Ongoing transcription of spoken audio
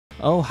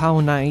Oh, how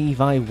naive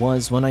I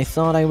was when I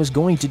thought I was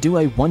going to do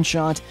a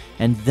one-shot,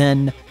 and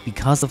then,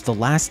 because of the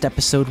last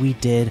episode we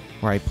did,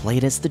 where I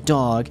played as the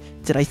dog,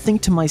 did I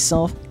think to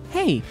myself,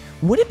 hey,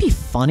 would it be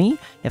funny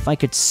if I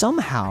could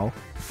somehow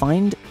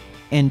find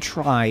and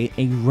try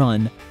a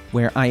run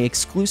where I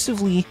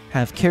exclusively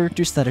have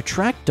characters that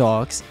attract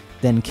dogs,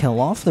 then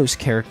kill off those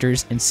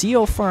characters, and see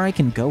how far I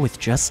can go with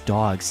just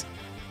dogs?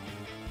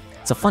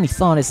 It's a funny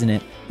thought, isn't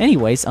it?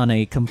 Anyways, on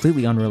a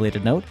completely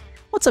unrelated note,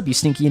 what's up you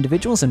stinky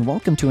individuals, and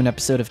welcome to an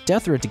episode of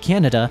Death Road to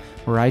Canada,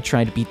 where I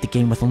try to beat the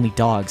game with only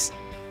dogs.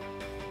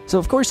 So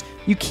of course,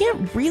 you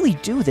can't really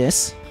do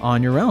this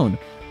on your own.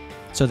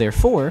 So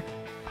therefore,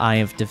 I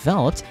have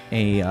developed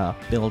a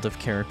build of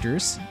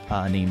characters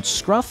named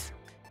Scruff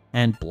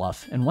and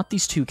Bluff. And what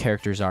these two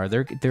characters are,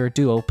 they're a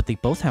duo, but they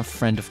both have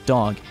Friend of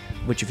Dog,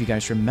 which if you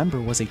guys remember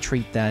was a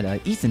trait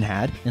that Ethan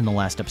had in the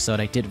last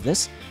episode I did of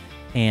this,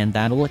 and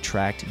that'll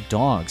attract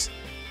dogs.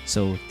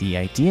 So the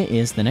idea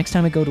is, the next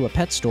time I go to a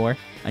pet store,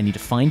 I need to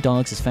find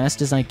dogs as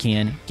fast as I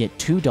can, get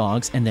 2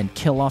 dogs, and then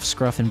kill off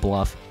Scruff and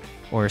Bluff,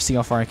 or see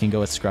how far I can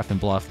go with Scruff and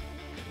Bluff,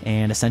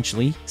 and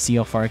essentially see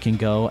how far I can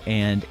go,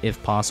 and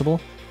if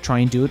possible, try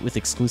and do it with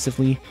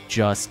exclusively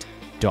just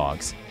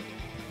dogs.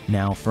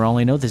 Now, for all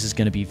I know, this is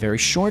going to be very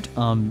short,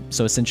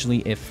 so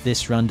essentially if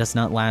this run does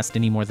not last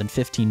any more than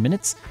 15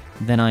 minutes,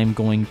 then I'm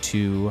going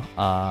to,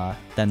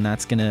 then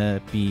that's going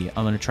to be,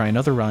 I'm going to try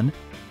another run.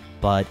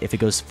 But if it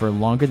goes for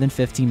longer than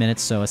 15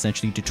 minutes, so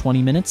essentially to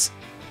 20 minutes,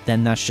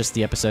 then that's just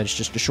the episode. It's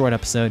just a short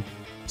episode.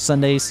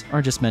 Sundays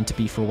are just meant to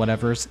be for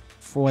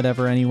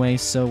whatever anyway,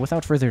 so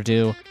without further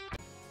ado,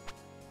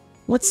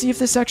 let's see if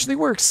this actually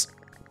works.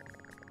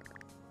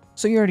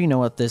 So you already know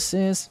what this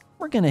is.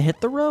 We're gonna hit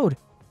the road.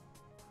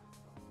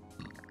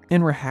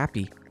 And we're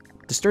happy.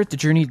 To start the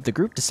journey, the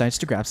group decides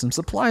to grab some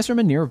supplies from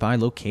a nearby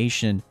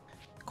location.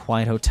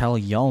 Quiet Hotel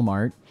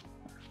Yalmart.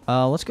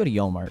 Let's go to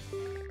Yalmart.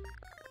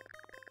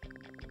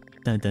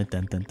 Dun, dun,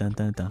 dun, dun, dun,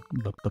 dun, dun.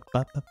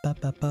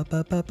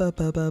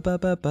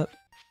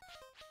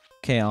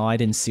 Okay, oh, I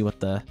didn't see what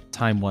the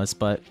time was,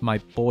 but my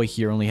boy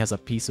here only has a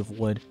piece of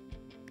wood.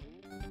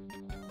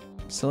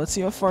 So let's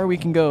see how far we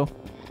can go.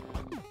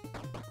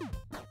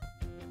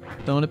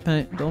 Don't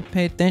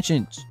pay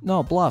attention.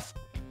 No, Bluff.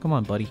 Come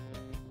on, buddy.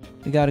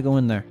 We gotta go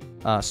in there.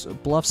 So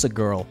Bluff's a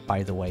girl,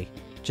 by the way.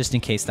 Just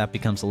in case that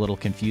becomes a little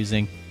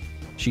confusing.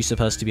 She's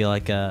supposed to be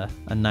like a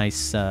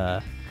nice,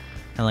 kind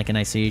of like a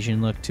nice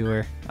Asian look to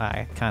her.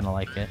 I kind of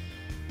like it.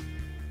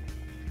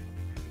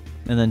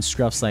 And then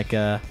Scruff's like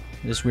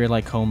this weird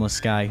like homeless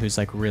guy who's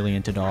like really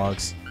into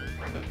dogs.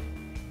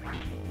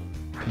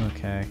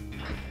 Okay.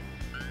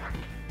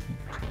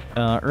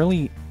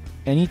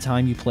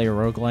 Anytime you play a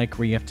roguelike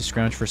where you have to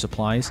scrounge for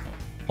supplies,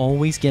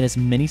 always get as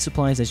many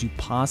supplies as you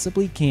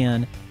possibly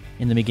can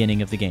in the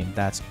beginning of the game.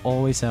 That's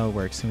always how it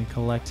works. Can we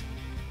collect?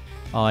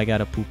 Oh, I got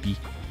a poopy.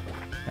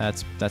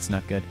 That's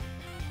not good.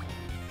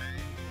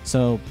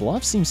 So,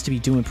 Bluff seems to be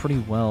doing pretty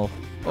well.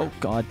 Oh,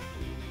 God.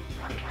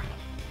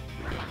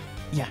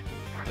 Yeah.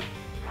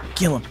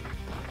 Kill him.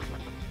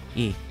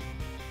 Yeah.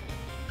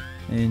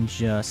 And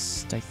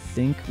just, I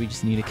think we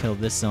just need to kill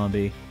this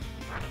zombie.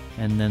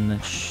 And then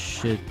that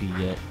should be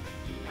it.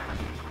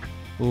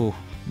 Ooh,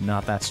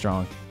 not that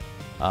strong.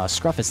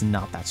 Scruff is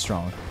not that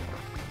strong.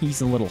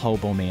 He's a little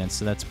hobo man,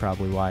 so that's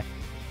probably why.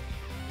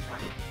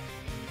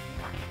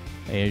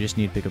 Hey, I just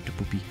need to pick up the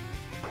poopy.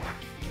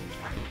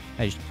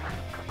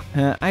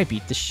 I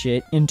beat the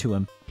shit into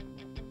him.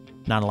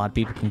 Not a lot of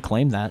people can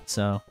claim that,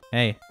 so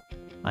hey,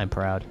 I'm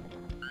proud.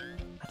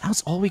 That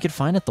was all we could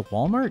find at the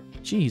Walmart?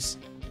 Jeez.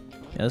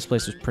 Yeah, this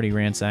place was pretty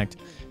ransacked.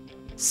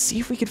 See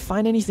if we could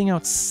find anything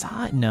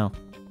outside. No,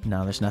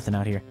 there's nothing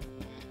out here.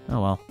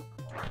 Oh well.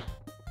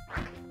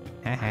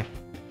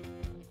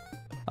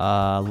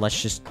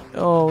 Let's just...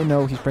 Oh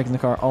no, he's breaking the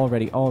car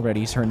already.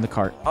 He's hurting the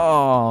cart.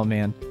 Oh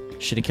man,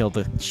 should have killed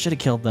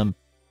them.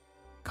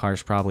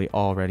 Car's probably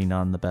already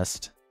not in the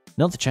best.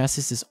 No, the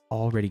chassis is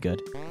already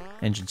good.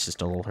 Engine's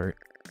just a little hurt.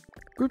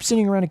 Group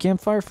sitting around a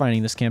campfire.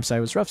 Finding this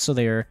campsite was rough, so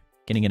they are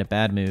getting in a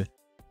bad mood.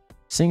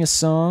 Sing a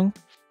song.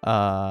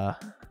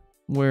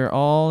 We're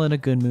all in a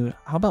good mood.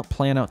 How about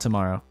plan out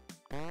tomorrow?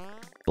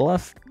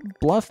 Bluff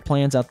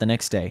plans out the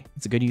next day.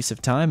 It's a good use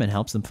of time and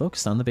helps them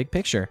focus on the big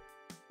picture.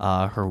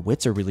 Her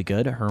wits are really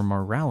good. Her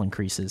morale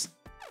increases,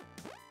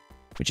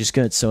 which is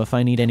good. So if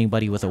I need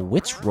anybody with a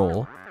wits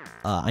roll,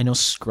 I know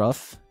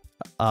Scruff,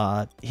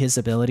 his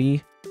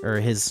ability, or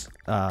his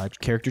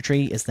character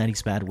trait is that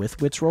he's bad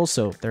with wits rolls,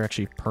 so they're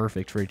actually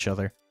perfect for each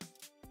other.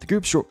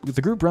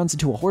 The group runs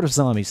into a horde of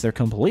zombies. They're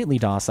completely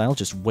docile,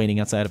 just waiting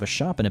outside of a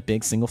shop in a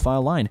big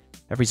single-file line.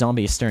 Every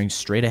zombie is staring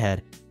straight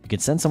ahead. You can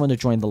send someone to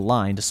join the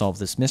line to solve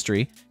this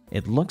mystery.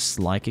 It looks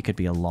like it could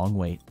be a long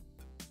wait.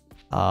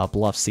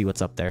 Bluff, see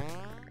what's up there.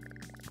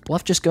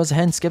 Bluff just goes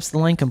ahead and skips the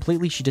line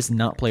completely. She does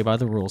not play by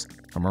the rules.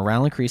 Her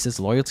morale increases,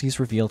 loyalty is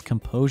revealed,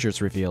 composure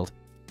is revealed.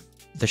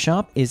 The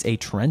shop is a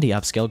trendy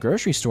upscale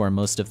grocery store.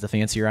 Most of the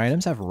fancier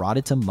items have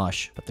rotted to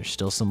mush, but there's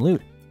still some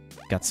loot.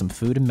 Got some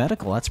food and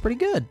medical. That's pretty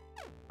good.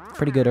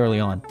 Pretty good early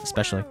on,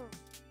 especially.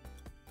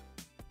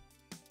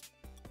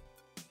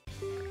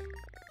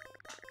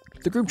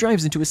 The group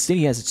drives into a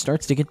city as it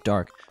starts to get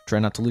dark. Try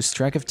not to lose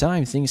track of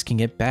time, things can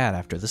get bad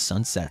after the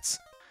sun sets.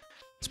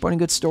 Sporting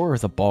goods store or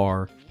the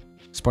bar?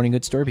 Sporting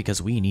goods store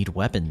because we need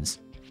weapons.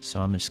 So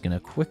I'm just gonna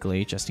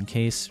quickly, just in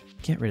case,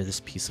 get rid of this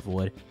piece of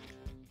wood.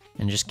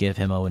 And just give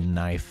him a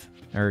knife.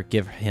 Or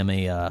give him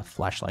a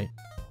flashlight.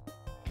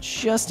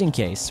 Just in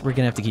case. We're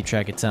gonna have to keep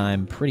track of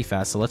time pretty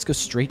fast, so let's go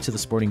straight to the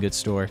sporting goods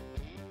store.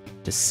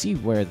 To see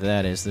where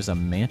that is, there's a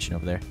mansion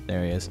over there.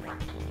 There he is.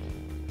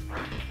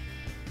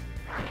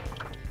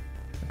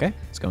 Okay,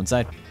 let's go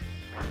inside.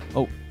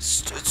 Oh,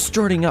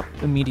 starting up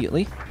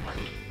immediately.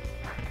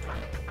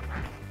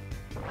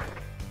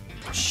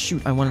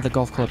 Shoot, I wanted the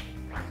golf club.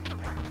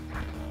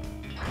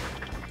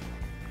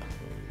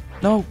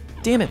 No,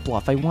 damn it,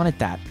 Bluff, I wanted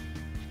that.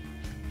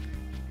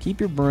 Keep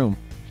your broom.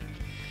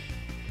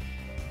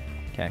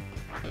 Okay.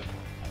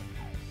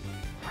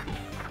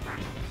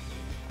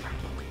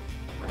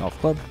 Golf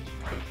club.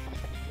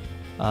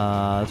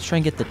 Let's try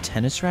and get the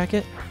tennis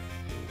racket.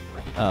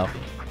 Oh.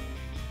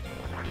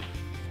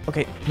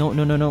 Okay,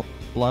 no.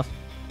 Bluff.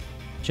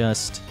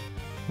 Just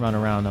run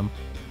around them.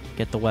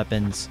 Get the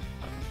weapons.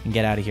 And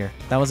get out of here.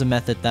 That was a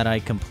method that I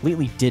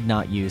completely did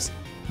not use.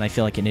 And I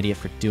feel like an idiot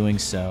for doing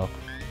so.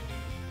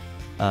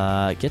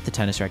 Get the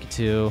tennis racket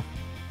too.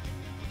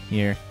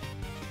 Here.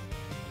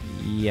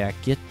 Yeah,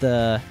 get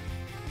the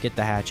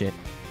hatchet.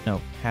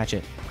 No,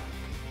 hatchet.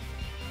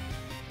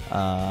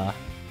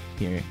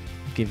 Here.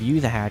 Give you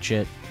the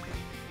hatchet.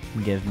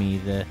 And give me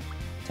the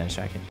tennis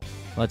racket.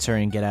 Let's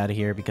hurry and get out of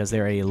here because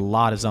there are a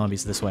lot of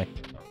zombies this way.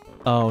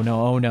 Oh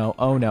no, oh no,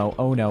 oh no,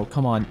 oh no.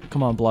 Come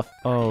on, Bluff.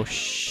 Oh,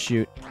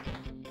 shoot.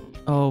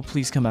 Oh,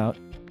 please come out.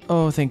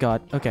 Oh, thank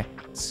God. Okay,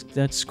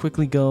 let's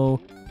quickly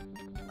go.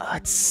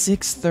 It's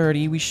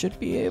 6:30. We should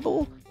be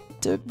able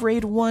to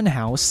raid one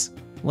house.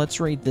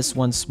 Let's raid this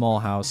one small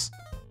house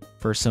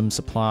for some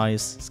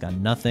supplies. It's got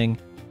nothing.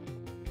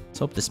 Let's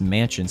hope this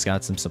mansion's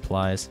got some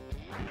supplies.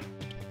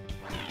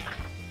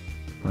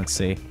 Let's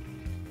see.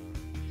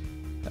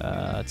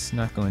 It's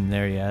not going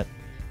there yet.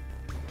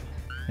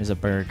 There's a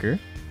burger.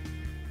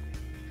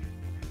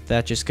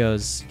 That just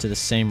goes to the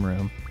same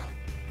room.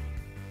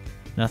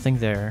 Nothing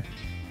there.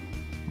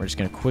 We're just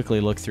gonna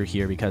quickly look through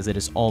here because it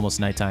is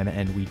almost nighttime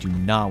and we do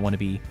not want to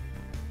be...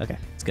 Okay,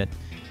 it's good.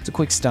 It's a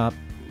quick stop.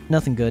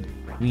 Nothing good.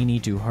 We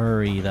need to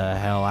hurry the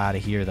hell out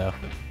of here, though.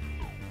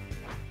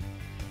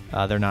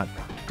 They're not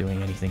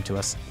doing anything to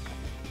us.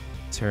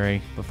 Let's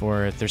hurry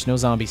before... There's no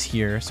zombies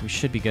here, so we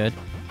should be good.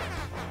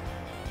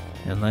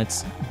 And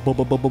let's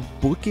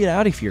book it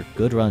out of here.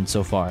 Good run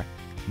so far.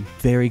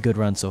 Very good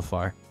run so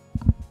far.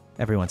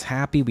 Everyone's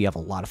happy. We have a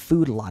lot of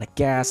food, a lot of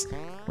gas.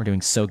 We're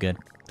doing so good.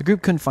 The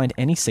group couldn't find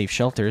any safe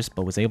shelters,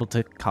 but was able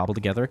to cobble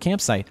together a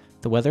campsite.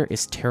 The weather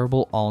is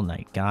terrible all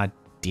night. God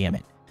damn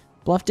it.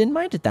 Bluff didn't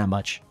mind it that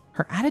much.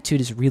 Her attitude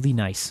is really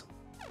nice.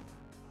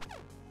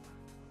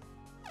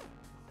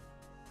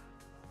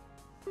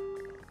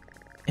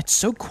 It's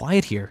so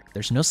quiet here.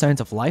 There's no signs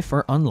of life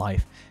or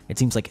unlife. It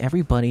seems like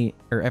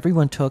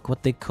everyone took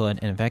what they could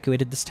and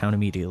evacuated this town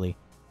immediately.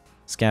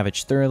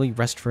 Scavenge thoroughly,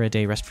 rest for a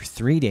day, rest for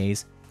 3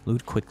 days,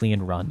 loot quickly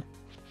and run.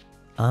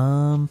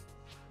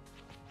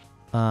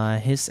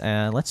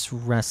 Let's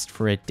rest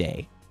for a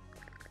day.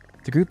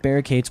 The group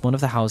barricades one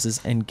of the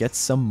houses and gets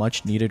some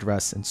much needed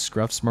rest, and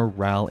Scruff's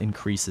morale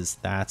increases.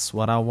 That's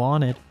what I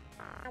wanted.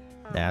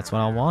 That's what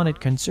I wanted.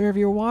 Conserve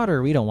your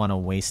water. We don't want to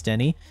waste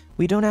any.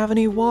 We don't have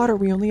any water.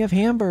 We only have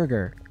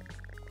hamburger.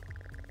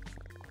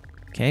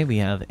 Okay, we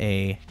have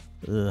a...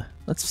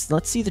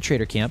 Let's see the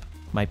trader camp.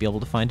 Might be able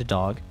to find a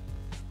dog.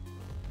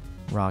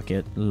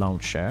 Rocket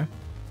launcher.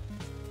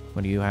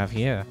 What do you have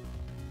here?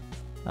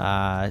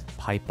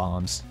 Pipe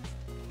bombs.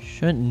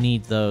 Shouldn't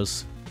need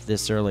those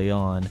this early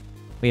on.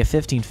 We have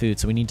 15 food,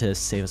 so we need to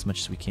save as much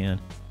as we can.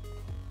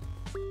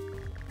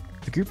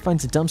 The group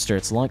finds a dumpster.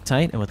 It's locked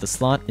tight, and with a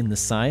slot in the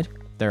side,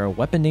 there are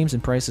weapon names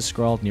and prices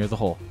scrawled near the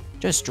hole.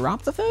 Just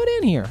drop the food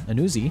in here. An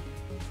Uzi.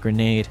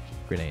 Grenade.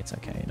 Grenades.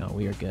 Okay, no,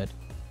 we are good.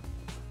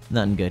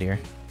 Nothing good here.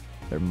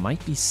 There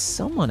might be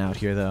someone out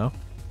here, though.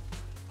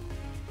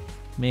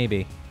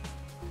 Maybe.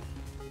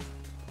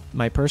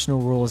 My personal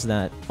rule is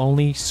that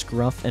only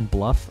Scruff and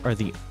Bluff are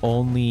the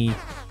only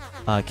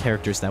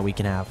characters that we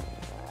can have.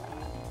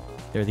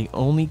 They're the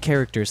only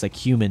characters, like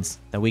humans,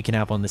 that we can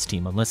have on this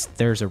team. Unless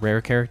there's a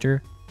rare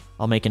character,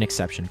 I'll make an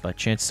exception, but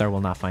chances are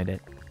we'll not find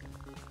it.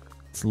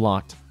 It's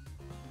locked.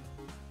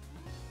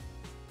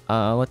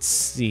 Let's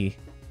see.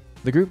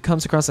 The group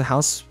comes across a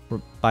house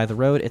by the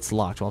road. It's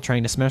locked. While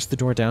trying to smash the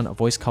door down, a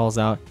voice calls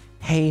out,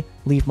 "Hey,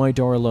 leave my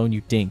door alone, you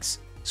dinks."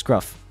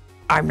 Scruff.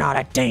 I'm not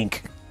a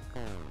dink.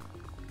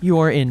 You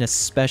are an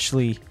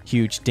especially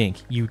huge dink,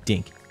 you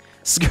dink.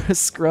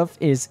 Scruff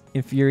is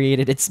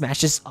infuriated and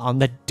smashes on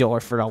the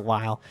door for a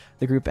while.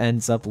 The group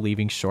ends up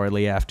leaving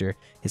shortly after.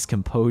 His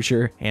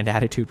composure and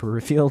attitude were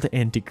revealed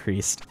and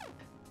decreased.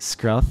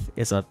 Scruff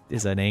is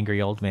an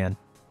angry old man.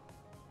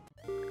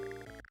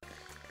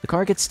 The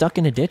car gets stuck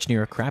in a ditch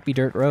near a crappy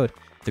dirt road.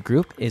 The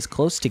group is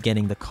close to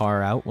getting the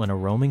car out when a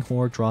roaming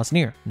horde draws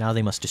near. Now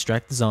they must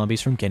distract the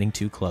zombies from getting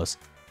too close.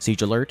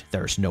 Siege alert,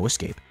 there is no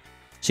escape.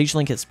 Siege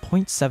length is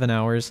 0.7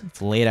 hours.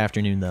 It's late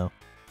afternoon, though.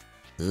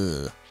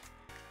 Ugh.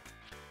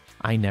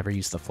 I never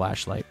use the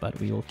flashlight, but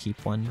we will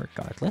keep one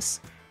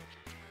regardless.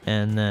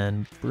 And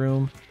then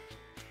broom.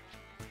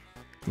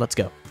 Let's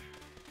go.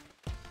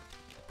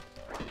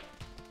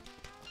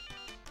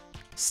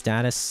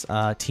 Status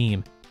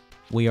team.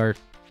 We are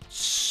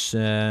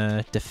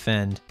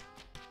defend.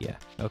 Yeah,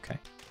 okay.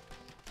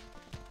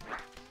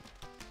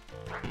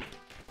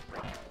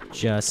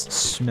 Just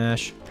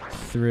smash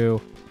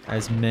through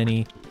as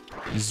many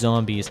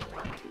zombies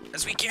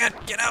as we can.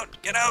 Get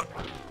out! Get out!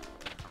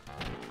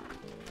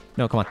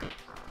 No, come on.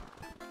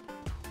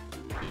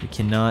 We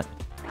cannot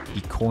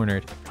be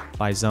cornered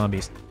by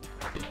zombies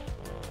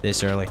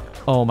this early.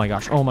 Oh my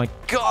gosh. Oh my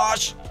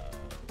gosh!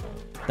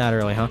 That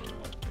early, huh?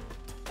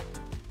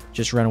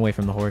 Just run away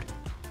from the horde.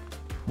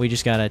 We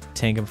just gotta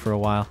tank them for a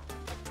while.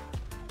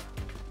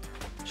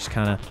 Just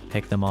kind of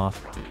pick them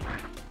off.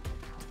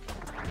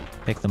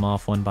 Pick them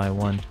off one by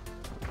one.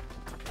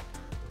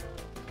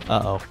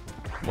 Uh-oh.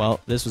 Well,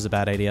 this was a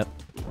bad idea.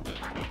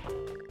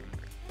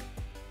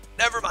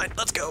 Never mind,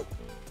 let's go.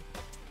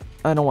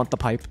 I don't want the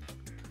pipe.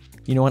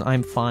 You know what?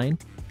 I'm fine.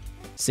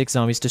 6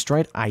 zombies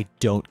destroyed. I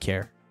don't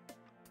care.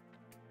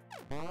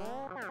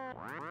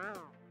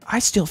 I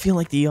still feel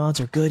like the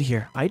odds are good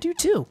here. I do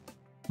too.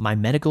 My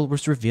medical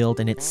was revealed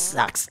and it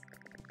sucks.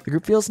 The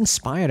group feels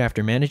inspired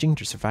after managing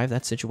to survive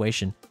that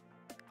situation.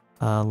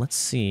 Let's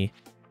see.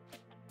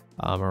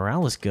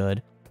 Morale is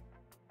good.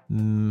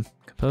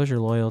 Composure,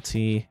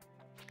 loyalty.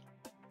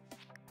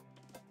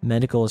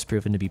 Medical has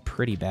proven to be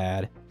pretty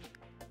bad.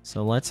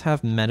 So let's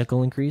have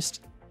medical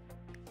increased.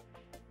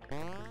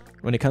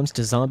 When it comes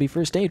to zombie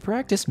first aid,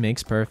 practice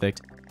makes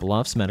perfect.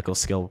 Bluff's medical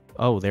skill.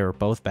 Oh, they were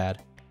both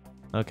bad.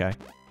 Okay.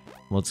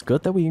 Well, it's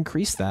good that we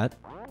increased that.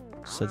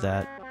 So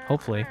that,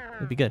 hopefully,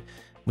 it'll be good.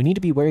 We need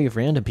to be wary of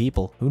random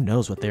people. Who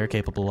knows what they are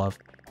capable of.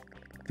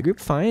 The group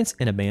finds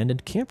an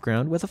abandoned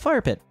campground with a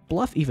fire pit.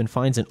 Bluff even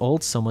finds an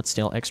old, somewhat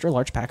stale,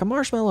 extra-large pack of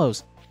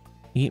marshmallows.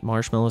 Eat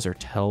marshmallows or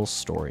tell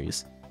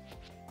stories.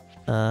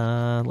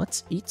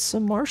 Let's eat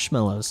some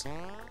marshmallows.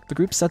 The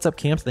group sets up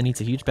camp, then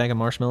eats a huge bag of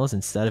marshmallows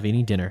instead of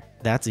eating dinner.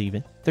 That's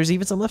even. There's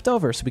even some left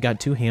over, so we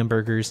got 2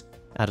 hamburgers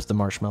out of the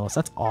marshmallows.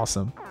 That's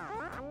awesome.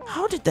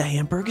 How did the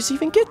hamburgers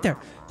even get there?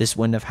 This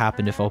wouldn't have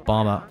happened if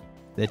Obama...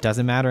 It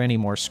doesn't matter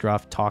anymore,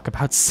 Scruff. Talk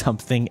about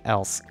something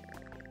else.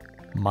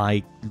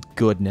 My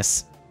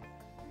goodness.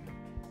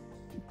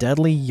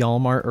 Deadly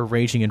Yalmart or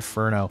Raging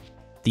Inferno.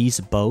 These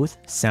both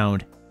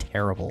sound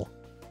terrible.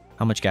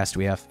 How much gas do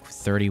we have?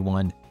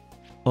 31.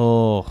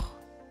 Oh.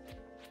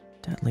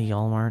 Deadly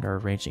Yalmart or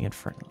Raging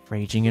Inferno.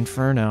 Raging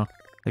Inferno.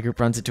 The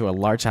group runs into a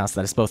large house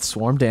that is both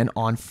swarmed and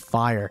on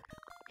fire.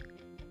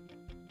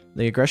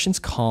 The aggression's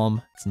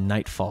calm. It's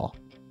nightfall.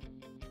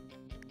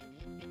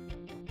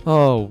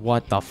 Oh,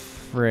 what the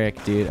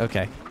frick, dude.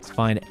 Okay, let's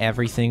find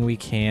everything we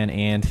can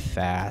and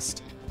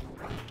fast.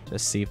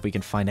 Just see if we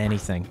can find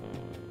anything.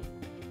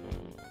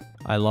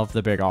 I love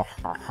the big, oh,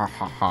 ha ha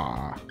ha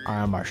ha.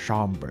 I'm a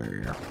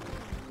zombie.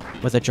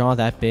 With a jaw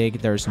that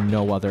big, there's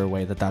no other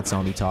way that that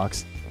zombie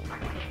talks.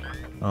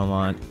 Come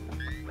on.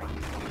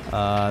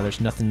 There's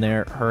nothing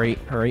there. Hurry,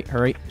 hurry,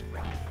 hurry.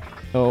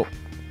 Oh,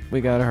 we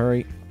gotta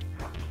hurry.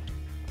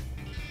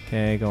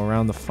 Okay, go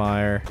around the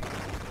fire.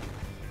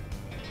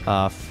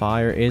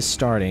 Fire is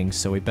starting,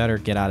 so we better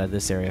get out of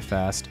this area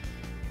fast.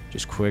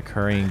 Just quick,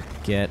 hurry, and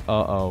get...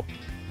 Uh-oh.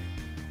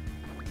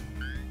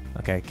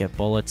 Okay, get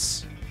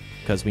bullets,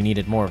 because we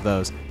needed more of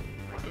those.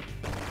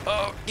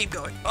 Oh, keep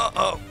going.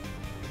 Uh-oh.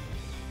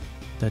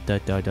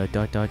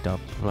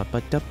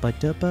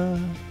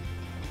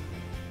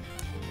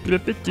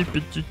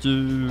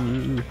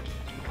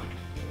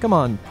 Come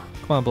on.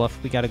 Come on,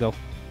 Bluff. We gotta go.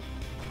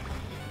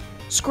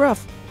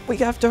 Scruff! We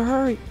have to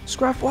hurry.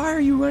 Scruff, why are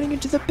you running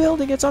into the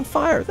building? It's on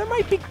fire. There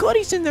might be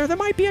goodies in there. There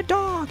might be a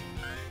dog.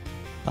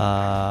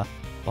 Ball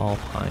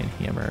pine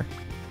hammer.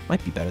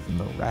 Might be better than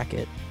the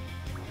racket.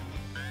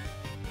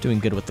 Doing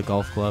good with the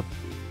golf club.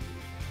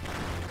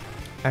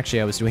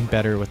 Actually, I was doing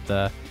better with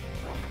the...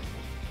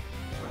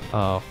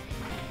 Oh.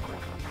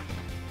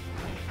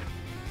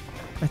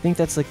 I think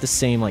that's like the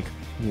same like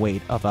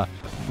weight of a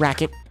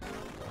racket.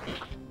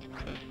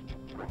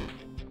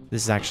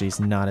 This actually is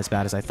not as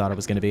bad as I thought it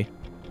was going to be.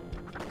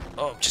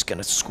 Oh, just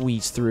gonna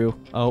squeeze through.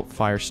 Oh,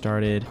 fire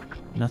started.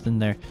 Nothing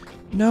there.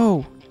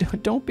 No!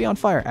 Don't be on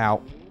fire.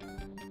 Ow.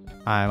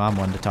 I'm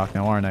one to talk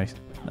now, aren't I?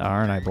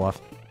 Aren't I,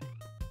 Bluff?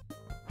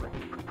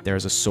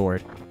 There's a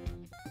sword.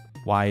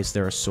 Why is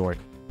there a sword?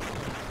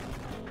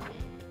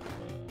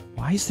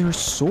 Why is there a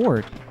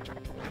sword?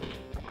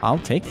 I'll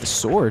take the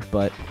sword,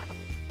 but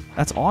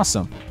that's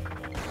awesome.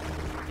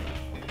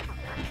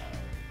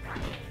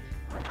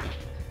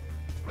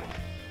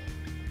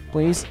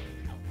 Please?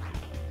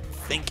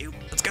 Thank you.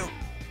 Let's go.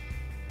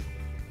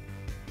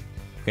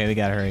 Okay, we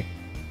gotta hurry.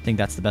 I think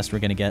that's the best we're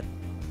gonna get.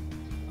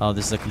 Oh,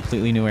 this is a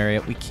completely new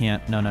area. We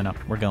can't. No, no, no.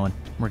 We're going.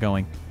 We're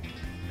going.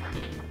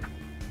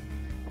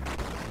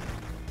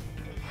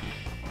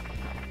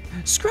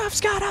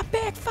 Scruff's got a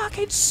big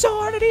fucking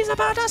sword and he's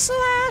about to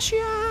slash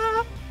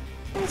ya.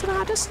 He's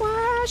about to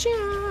slash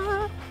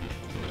ya.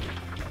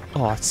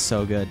 Oh, it's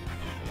so good.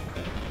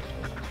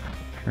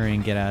 Hurry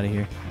and get out of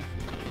here.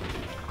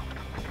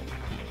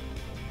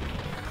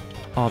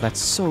 Oh, that's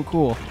so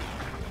cool.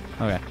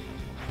 Okay.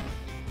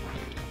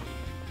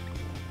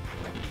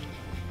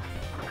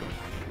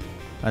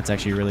 That's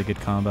actually a really good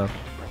combo.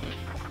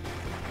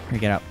 Here,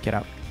 get out, get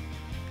out.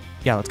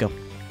 Yeah, let's go.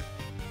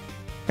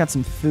 Got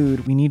some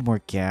food. We need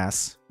more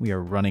gas. We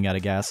are running out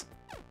of gas.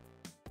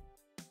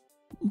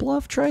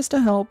 Bluff tries to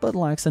help, but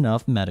lacks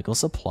enough medical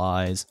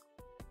supplies.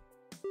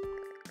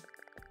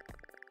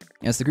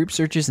 As the group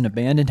searches an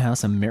abandoned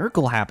house, a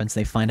miracle happens.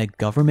 They find a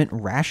government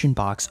ration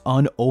box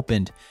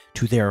unopened.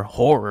 To their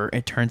horror,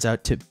 it turns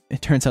out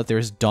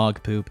there's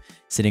dog poop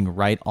sitting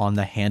right on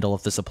the handle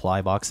of the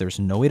supply box.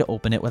 There's no way to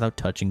open it without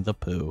touching the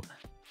poo.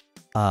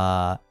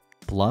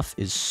 Bluff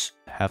is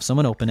have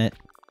someone open it.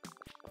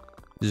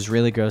 This is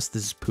really gross.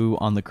 This is poo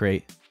on the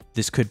crate.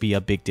 This could be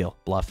a big deal.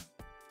 Bluff,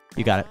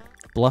 you got it.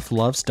 Bluff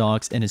loves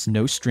dogs and is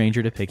no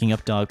stranger to picking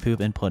up dog poop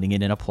and putting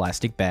it in a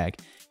plastic bag.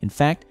 In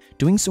fact,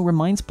 doing so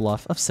reminds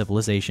Bluff of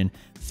civilization,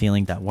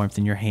 feeling that warmth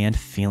in your hand,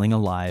 feeling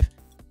alive.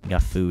 You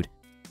got food.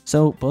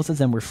 So both of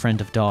them were friend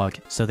of dog,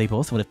 so they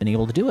both would have been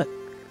able to do it.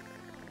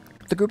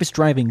 The group is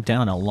driving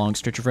down a long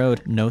stretch of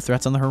road, no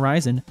threats on the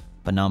horizon,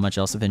 but not much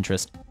else of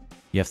interest.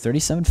 You have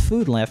 37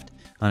 food left.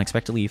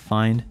 Unexpectedly,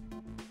 the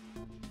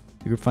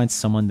group finds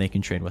someone they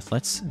can trade with.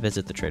 Let's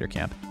visit the trader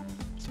camp.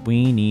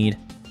 We need,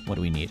 what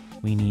do we need?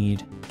 We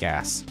need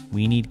gas.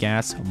 We need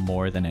gas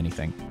more than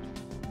anything.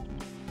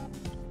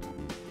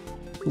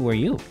 Who are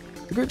you?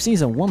 The group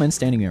sees a woman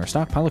standing near a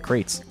stockpile of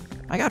crates.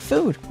 I got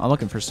food. I'm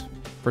looking for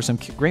some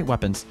great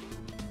weapons.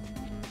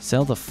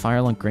 Sell the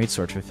Firelunk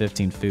Greatsword for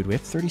 15 food. We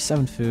have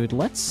 37 food.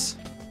 Let's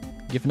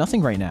give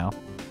nothing right now.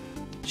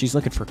 She's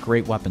looking for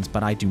great weapons,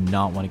 but I do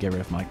not want to get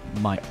rid of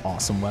my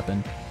awesome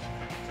weapon.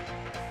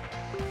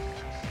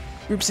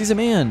 Group sees a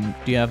man.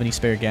 Do you have any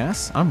spare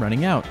gas? I'm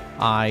running out.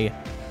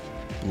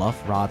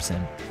 Bluff robs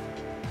him.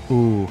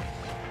 Ooh.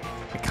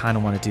 I kind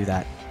of want to do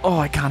that. Oh,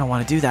 I kind of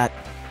want to do that.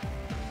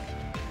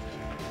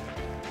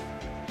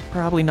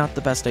 Probably not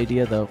the best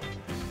idea, though.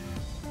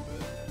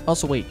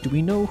 Also, wait, do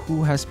we know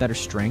who has better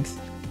strength?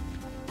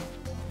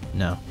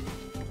 No.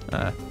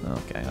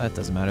 Okay, that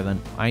doesn't matter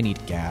then. I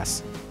need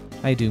gas.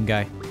 Hi, Doom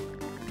Guy.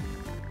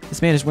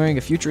 This man is wearing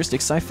a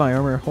futuristic sci-fi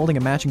armor, holding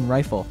a matching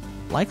rifle.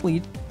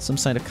 Likely some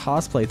kind of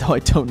cosplay, though I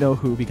don't know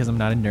who because I'm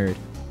not a nerd.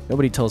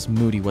 Nobody tells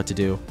Moody what to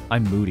do.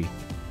 I'm Moody.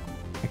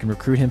 I can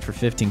recruit him for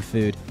 15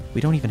 food.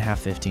 We don't even have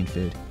 15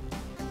 food.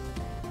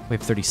 We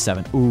have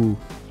 37. Ooh.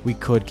 We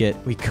could get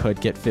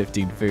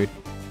 15 food.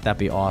 That'd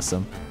be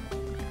awesome.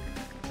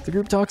 The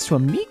group talks to a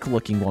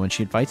meek-looking woman.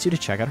 She invites you to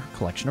check out her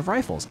collection of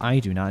rifles. I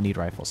do not need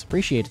rifles.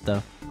 Appreciate it,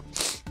 though.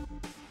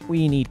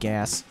 We need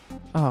gas.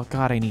 Oh,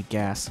 God, I need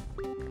gas.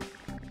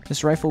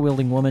 This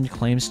rifle-wielding woman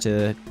claims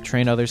to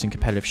train others in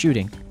competitive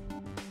shooting.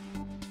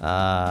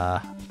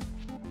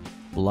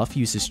 Bluff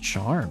uses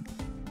charm.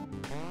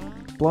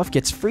 Bluff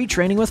gets free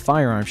training with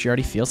firearms. She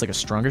already feels like a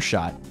stronger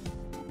shot.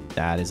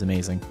 That is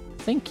amazing.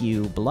 Thank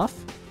you, Bluff.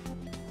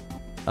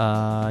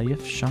 You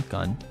have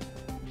shotgun.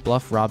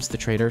 Bluff robs the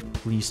trader.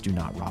 Please do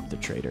not rob the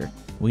trader.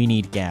 We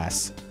need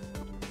gas.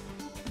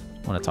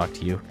 I want to talk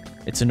to you.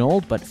 It's an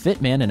old but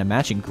fit man in a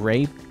matching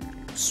gray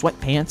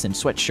sweatpants and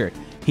sweatshirt.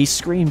 He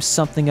screams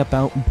something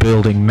about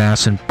building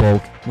mass and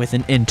bulk with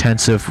an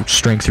intensive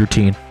strength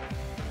routine.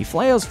 He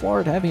flails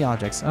forward heavy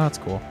objects. Oh, that's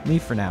cool.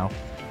 Leave for now.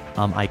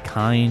 I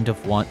kind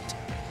of want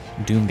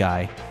Doom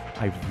Guy.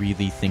 I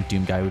really think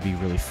Doom Guy would be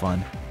really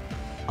fun.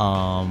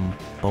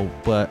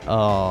 But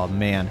oh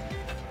man.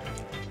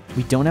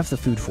 We don't have the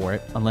food for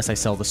it, unless I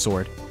sell the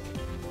sword.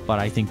 But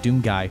I think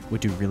Doom Guy would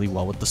do really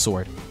well with the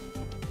sword.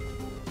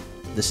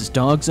 This is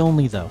dogs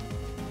only, though.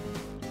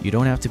 You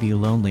don't have to be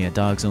lonely at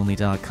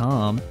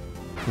dogsonly.com.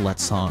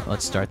 Let's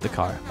start the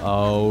car.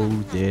 Oh,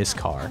 this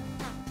car.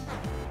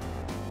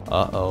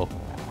 Uh-oh.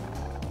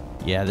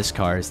 Yeah, this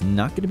car is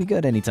not going to be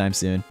good anytime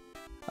soon.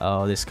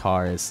 Oh, this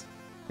car is...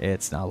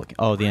 It's not looking...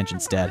 Oh, the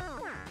engine's dead.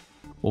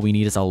 What we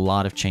need is a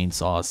lot of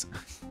chainsaws.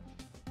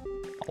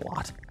 A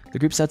lot. The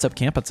group sets up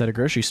camp outside a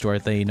grocery store.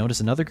 They notice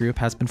another group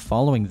has been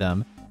following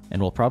them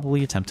and will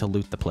probably attempt to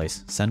loot the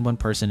place. Send one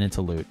person in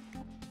to loot.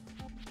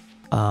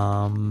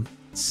 Let's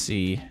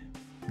see.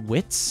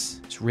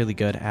 Wits is really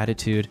good.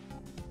 Attitude.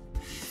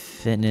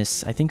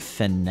 Fitness. I think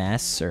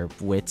finesse or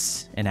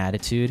wits and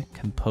attitude.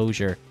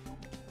 Composure.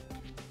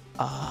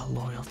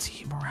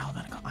 Loyalty, morale,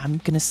 medical. I'm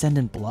gonna send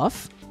in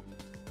Bluff.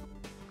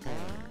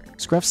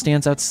 Scruff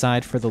stands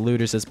outside for the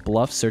looters as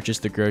Bluff searches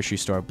the grocery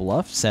store.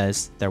 Bluff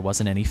says there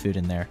wasn't any food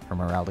in there. Her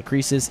morale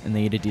decreases, and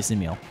they eat a decent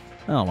meal.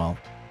 Oh well,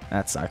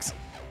 that sucks.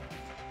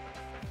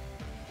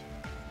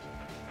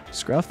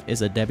 Scruff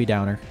is a Debbie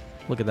Downer.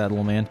 Look at that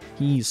little man.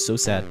 He's so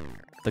sad.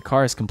 The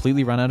car has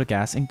completely run out of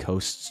gas and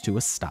coasts to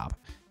a stop.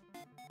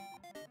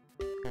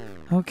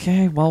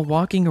 Okay, while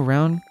walking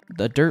around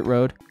the dirt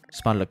road,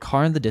 spotted a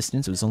car in the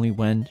distance. It was only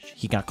when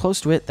he got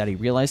close to it that he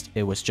realized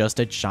it was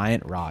just a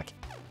giant rock.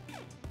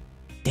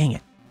 Dang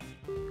it.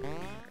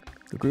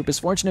 The group is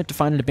fortunate to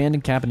find an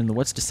abandoned cabin in the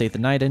woods to stay the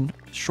night in.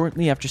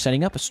 Shortly after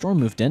setting up, a storm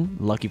moved in.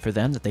 Lucky for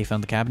them that they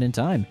found the cabin in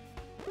time.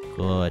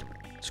 Good.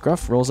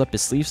 Scruff rolls up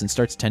his sleeves and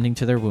starts tending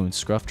to their wounds.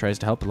 Scruff tries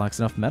to help but lacks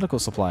enough medical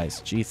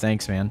supplies. Gee,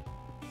 thanks, man.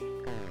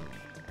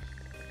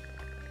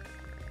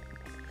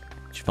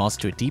 She falls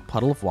into a deep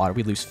puddle of water.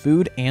 We lose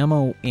food,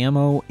 ammo,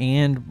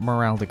 and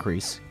morale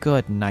decrease.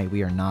 Good night.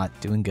 We are not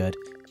doing good.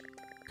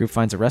 Group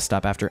finds a rest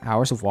stop after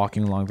hours of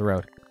walking along the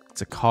road.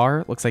 It's a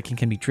car. Looks like it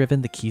can be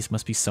driven. The keys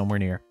must be somewhere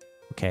near.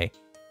 Okay.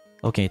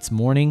 Okay, it's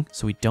morning,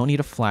 so we don't need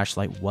a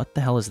flashlight. What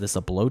the hell is this?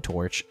 A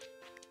blowtorch?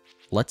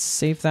 Let's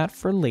save that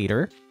for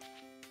later.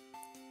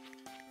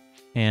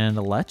 And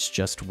let's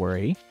just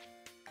worry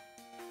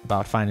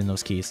about finding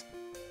those keys.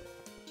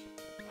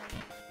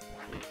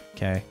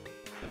 Okay.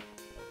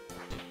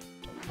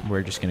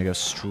 We're just gonna go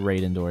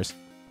straight indoors.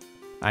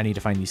 I need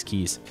to find these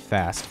keys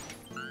fast.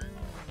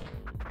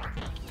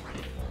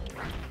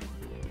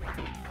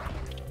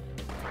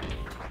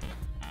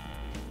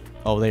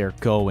 Oh, they are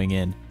going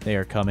in. They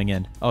are coming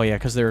in. Oh yeah,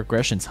 because their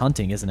aggression's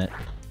hunting, isn't it?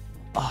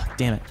 Oh,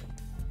 damn it.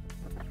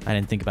 I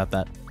didn't think about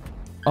that.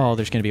 Oh,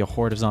 there's gonna be a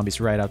horde of zombies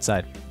right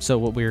outside. So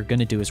what we're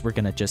gonna do is we're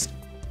gonna just...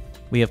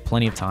 We have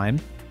plenty of time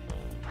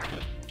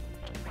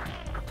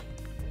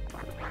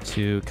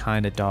to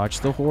kind of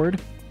dodge the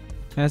horde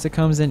as it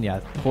comes in.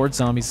 Yeah, horde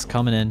zombies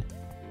coming in.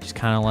 Just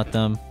kind of let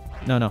them...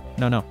 No.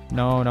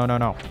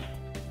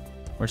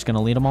 We're just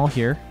gonna lead them all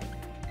here.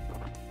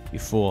 You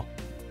fool.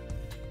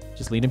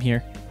 Just lead them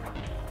here.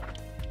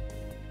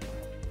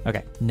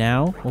 Okay,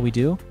 now what we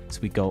do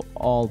is we go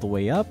all the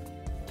way up.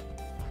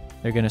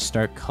 They're gonna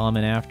start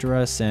coming after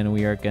us, and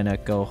we are gonna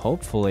go,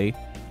 hopefully,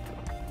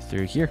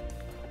 through here.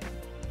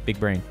 Big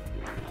brain.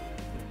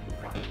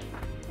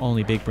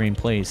 Only Big Brain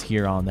plays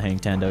here on the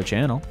Hanktendo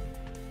channel.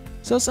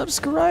 So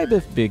subscribe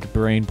if Big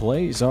Brain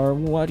plays are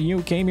what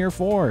you came here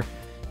for.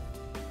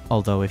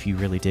 Although if you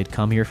really did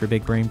come here for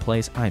Big Brain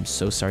plays, I'm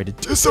so sorry to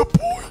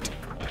disappoint.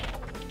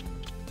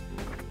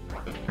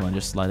 Come on,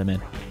 just let him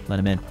in. Let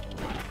him in.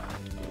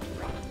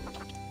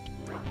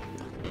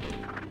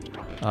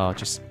 Oh,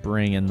 just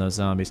bring in those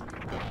zombies.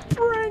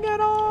 Bring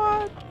it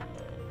on!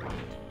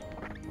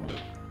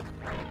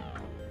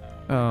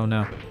 Oh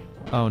no.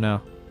 Oh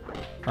no.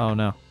 Oh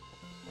no.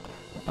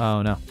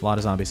 Oh no. A lot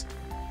of zombies.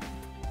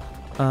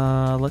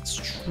 Let's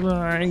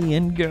try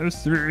and go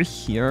through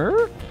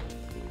here.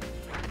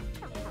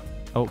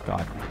 Oh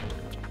god.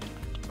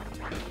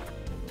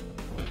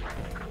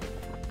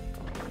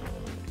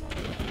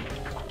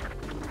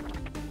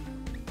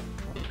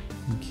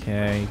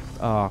 Okay.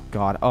 Oh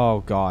god. Oh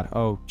god.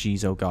 Oh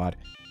jeez. Oh god.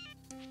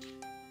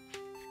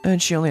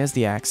 And she only has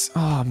the axe.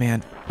 Oh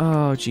man.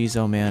 Oh jeez.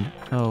 Oh man.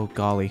 Oh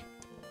golly.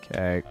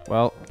 Okay.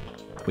 Well,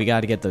 we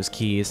got to get those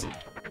keys.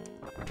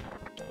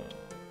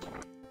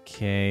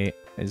 Okay.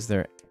 Is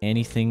there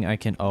anything I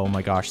can... Oh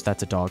my gosh.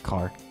 That's a dog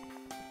car.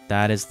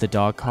 That is the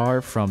dog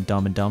car from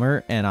Dumb and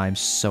Dumber, and I'm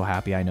so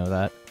happy I know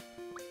that.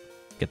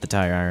 Get the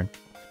tire iron.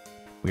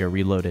 We are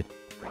reloaded.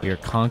 We are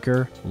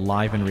Conquer,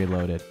 live and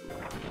reloaded.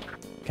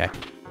 Okay.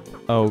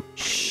 Oh,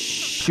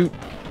 shoot.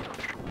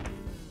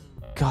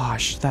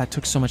 Gosh, that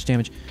took so much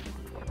damage.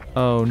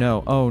 Oh,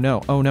 no. Oh,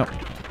 no. Oh, no.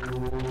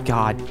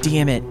 God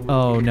damn it.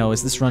 Oh, no.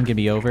 Is this run gonna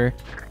be over?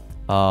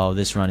 Oh,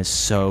 this run is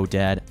so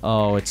dead.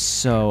 Oh, it's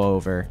so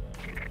over.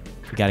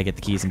 We gotta get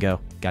the keys and go.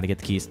 Gotta get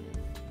the keys.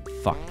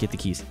 Fuck, get the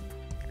keys.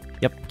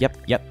 Yep.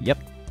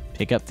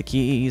 Pick up the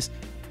keys.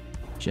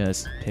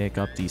 Just pick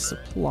up these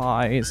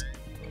supplies.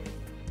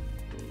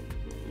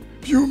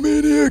 You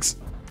maniacs!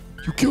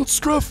 You killed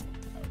Scruff!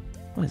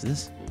 What is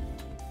this?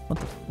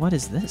 What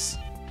is this?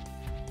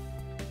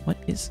 What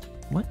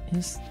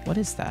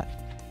is that?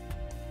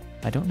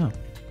 I don't know.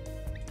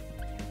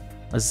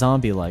 A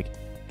zombie like.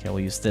 Okay, we'll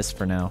use this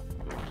for now.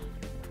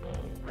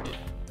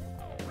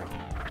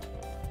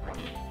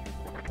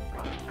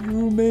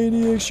 You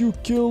maniacs, you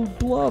killed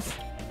Bluff!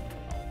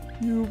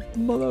 You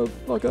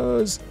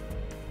motherfuckers!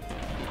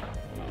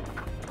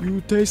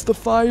 You taste the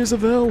fires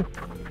of hell!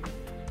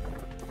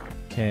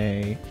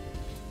 Okay.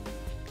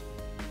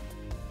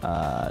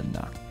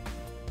 No.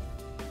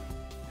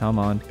 Come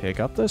on,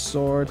 pick up the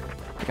sword.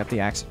 Pick up the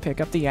axe.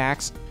 Pick up the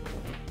axe.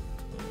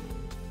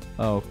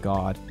 Oh,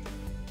 God.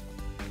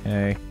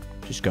 Okay.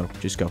 Just go.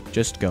 Just go.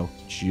 Just go.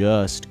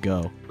 Just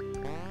go.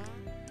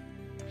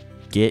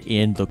 Get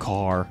in the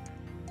car.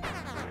 Get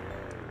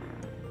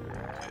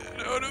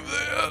out of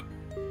there.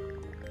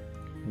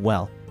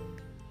 Well.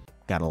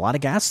 Got a lot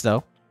of gas,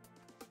 though.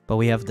 But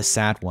we have the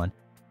sad one.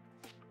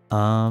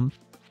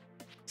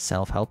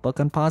 Self-help book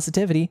on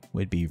positivity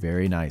would be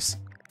very nice.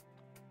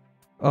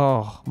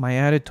 Oh, my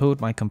attitude,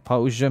 my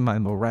composure, my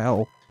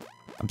morale.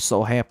 I'm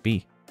so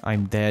happy.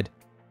 I'm dead.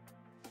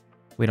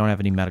 We don't have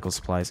any medical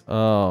supplies.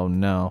 Oh,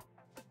 no.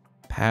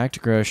 Packed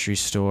grocery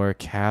store,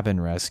 cabin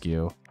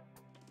rescue.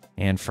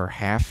 And for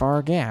half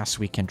our gas,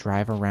 we can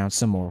drive around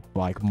some more,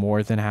 like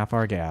more than half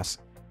our gas.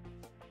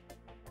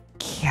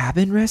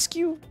 Cabin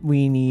rescue?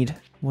 We need...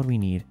 What do we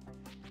need?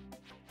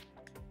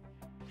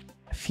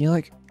 I feel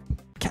like...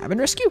 Cabin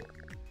rescue?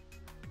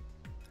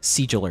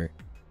 Siege alert.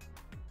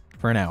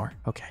 For an hour.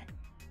 Okay.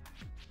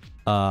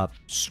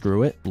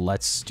 Screw it.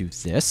 Let's do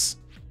this.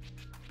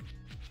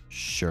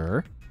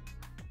 Sure.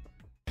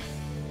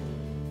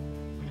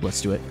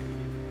 Let's do it.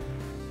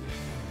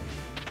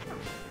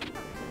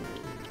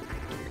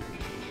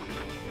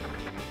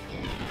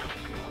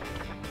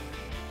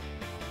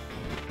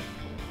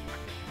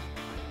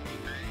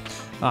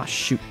 Ah,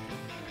 shoot.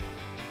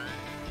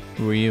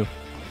 Who are you?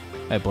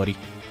 Hey, buddy.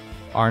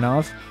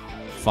 Arnov?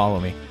 Follow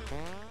me.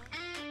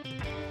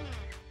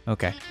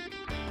 Okay.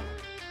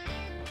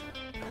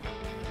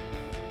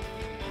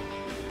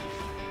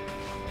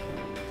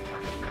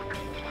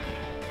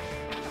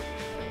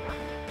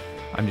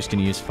 I'm just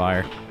gonna use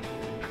fire.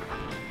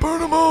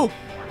 Burn them all!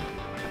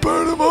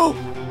 Burn them all!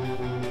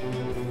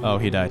 Oh,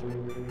 he died.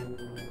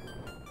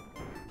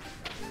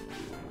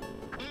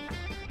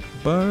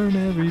 Burn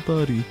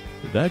everybody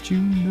that you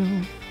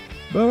know.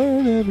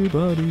 Burn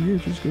everybody,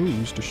 it just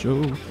goes to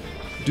show.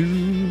 Do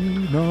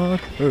not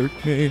hurt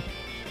me.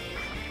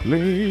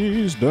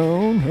 Please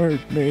don't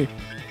hurt me.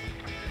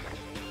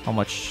 How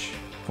much?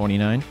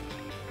 49?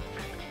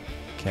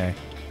 Okay.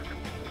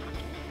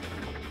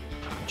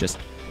 Just...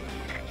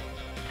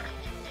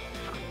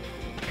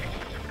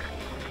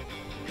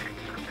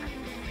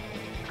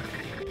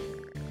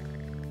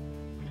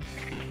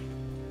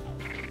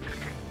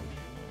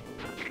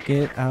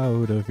 get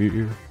out of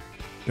here.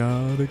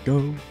 Gotta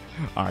go.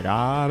 I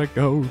gotta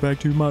go back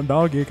to my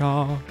doggy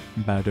car.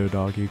 Back to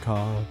doggy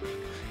car.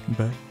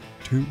 Back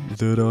to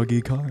the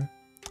doggy car.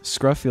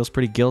 Scruff feels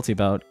pretty guilty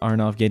about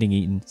Arnov getting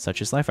eaten.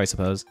 Such is life, I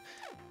suppose.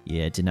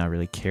 Yeah, did not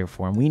really care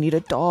for him. We need a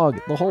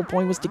dog. The whole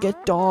point was to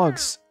get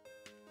dogs.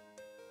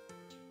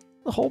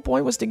 The whole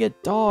point was to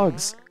get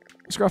dogs.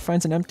 Scruff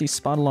finds an empty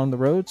spot along the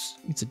roads.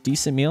 Eats a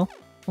decent meal.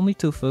 Only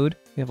 2 food.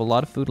 We have a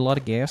lot of food, a lot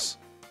of gas.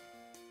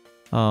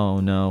 Oh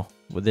no.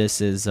 Well,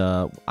 this is,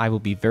 I will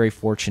be very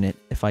fortunate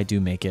if I do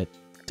make it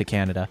to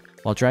Canada.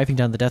 While driving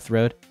down the death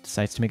road,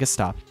 decides to make a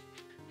stop.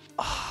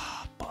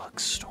 Ah, bug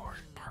store.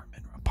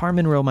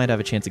 Apartment row might have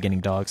a chance of getting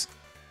dogs.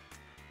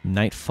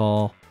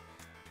 Nightfall.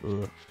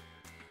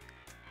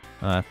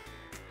 Ugh.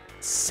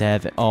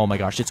 7. Oh my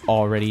gosh, it's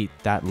already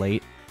that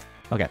late.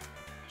 Okay.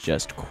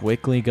 Just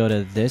quickly go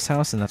to this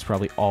house, and that's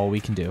probably all we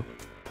can do.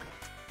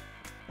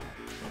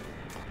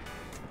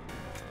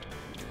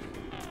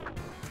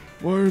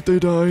 Why aren't they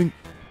dying?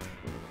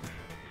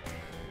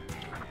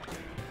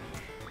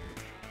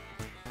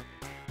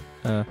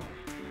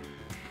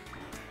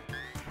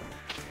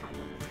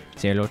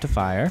 Say hello to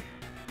fire.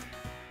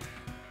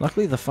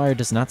 Luckily, the fire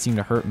does not seem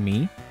to hurt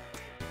me.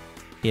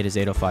 It is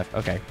 8:05.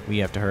 Okay, we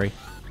have to hurry.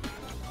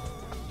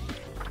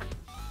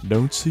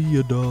 Don't see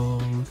a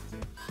dog.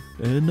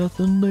 And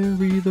nothing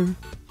there either.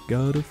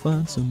 Gotta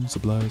find some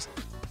supplies.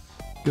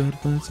 Gotta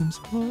find some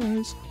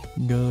supplies.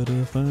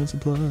 Gotta find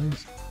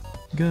supplies.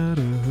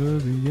 Gotta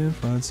hurry and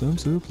find some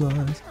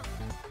supplies.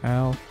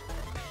 Ow.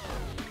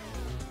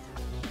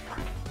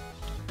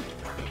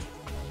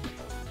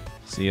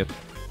 See ya.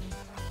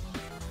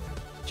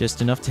 Just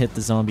enough to hit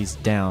the zombies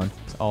down.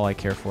 That's all I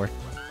care for.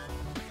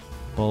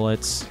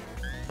 Bullets.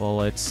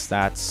 Bullets.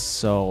 That's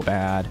so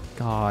bad.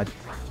 God.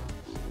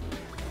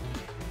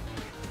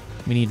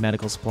 We need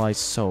medical supplies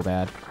so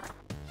bad.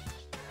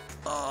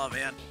 Oh,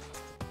 man.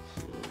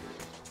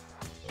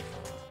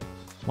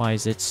 Why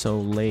is it so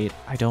late?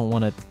 I don't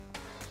want to...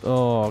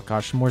 Oh,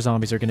 gosh. More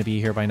zombies are going to be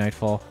here by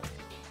nightfall.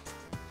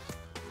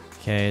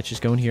 Okay, it's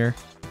just going here.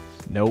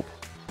 Nope.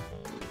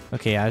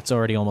 Okay, yeah, it's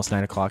already almost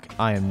 9 o'clock.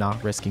 I am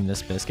not risking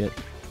this biscuit.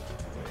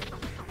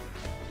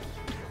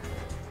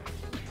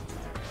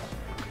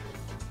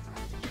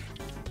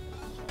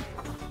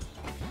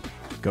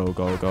 Go,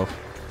 go, go.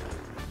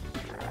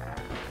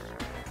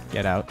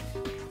 Get out.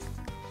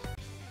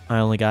 I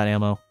only got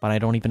ammo, but I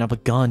don't even have a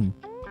gun.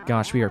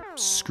 Gosh, we are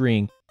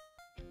screaming.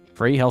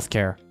 Free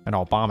healthcare in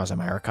Obama's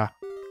America.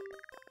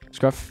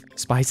 Scruff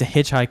spies a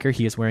hitchhiker.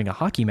 He is wearing a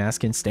hockey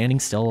mask and standing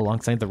still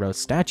alongside the road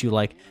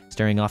statue-like,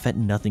 staring off at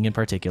nothing in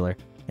particular.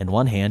 In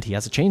one hand, he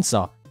has a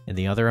chainsaw, in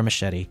the other a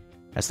machete.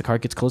 As the car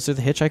gets closer,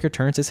 the hitchhiker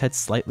turns his head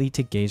slightly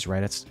to gaze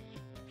right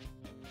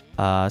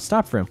at...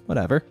 stop for him.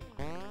 Whatever.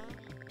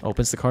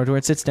 Opens the car door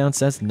and sits down,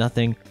 says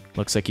nothing.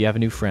 Looks like you have a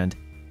new friend.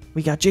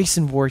 We got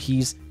Jason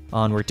Voorhees.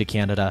 Onward to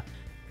Canada.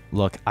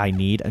 Look, I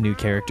need a new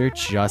character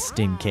just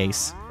in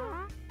case.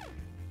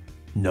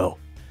 No.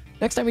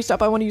 Next time we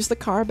stop, I want to use the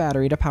car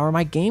battery to power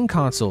my game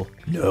console.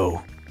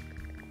 No.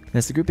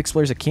 As the group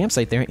explores a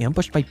campsite, they're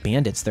ambushed by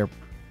bandits.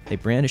 They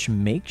brandish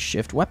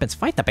makeshift weapons.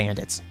 Fight the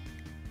bandits.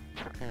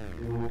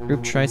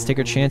 Group tries to take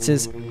her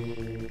chances.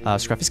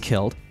 Scruff is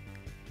killed.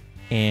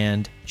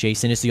 And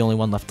Jason is the only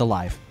one left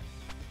alive.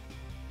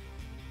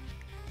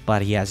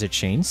 But he has a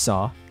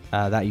chainsaw.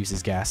 That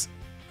uses gas.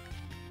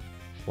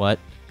 What?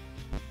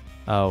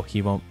 Oh,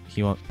 he won't.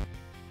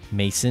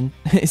 Mason?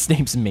 His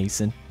name's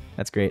Mason.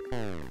 That's great.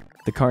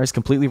 The car is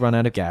completely run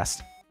out of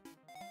gas.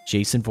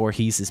 Jason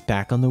Voorhees is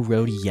back on the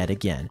road yet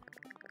again.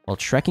 While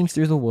trekking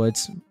through the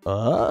woods,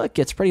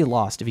 gets pretty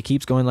lost. If he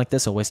keeps going like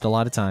this, he'll waste a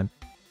lot of time.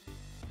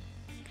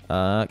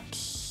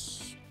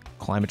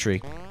 Climb a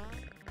tree.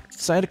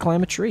 Decided to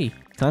climb a tree.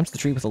 Climbs the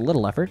tree with a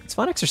little effort. It's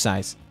fun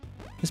exercise.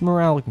 His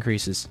morale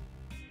increases.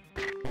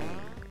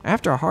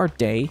 After a hard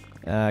day,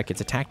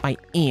 gets attacked by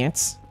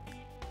ants.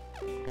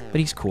 But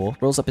he's cool.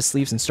 Rolls up his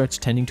sleeves and starts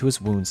tending to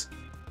his wounds.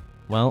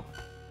 Well,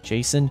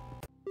 Jason,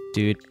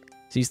 dude,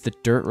 sees the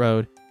dirt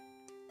road.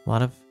 A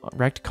lot of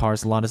wrecked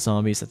cars, a lot of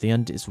zombies. At the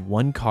end is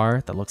one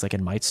car that looks like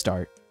it might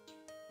start.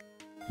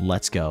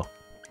 Let's go.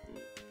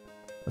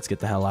 Let's get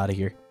the hell out of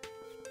here.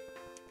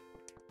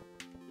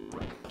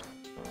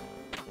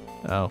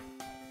 Oh.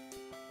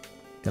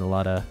 Got a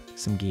lot of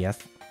some gas.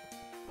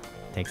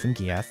 Take some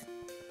gas.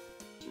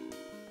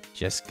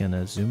 Just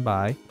gonna zoom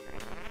by.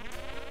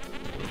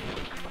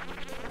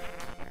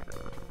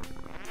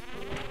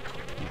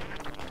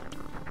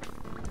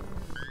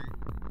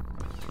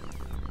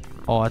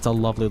 Oh, that's a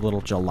lovely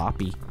little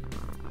jalopy.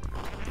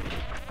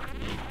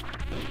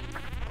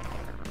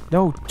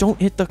 No,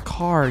 don't hit the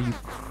car, you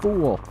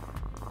fool.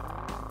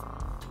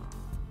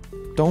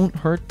 Don't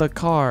hurt the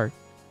car.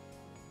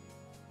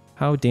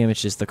 How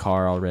damaged is the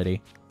car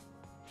already?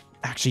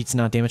 Actually, it's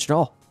not damaged at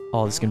all.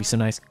 Oh, this is gonna be so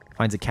nice.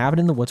 Finds a cabin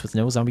in the woods with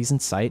no zombies in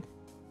sight.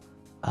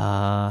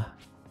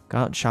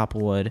 Got chop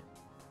wood.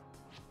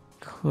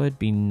 Could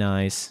be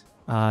nice.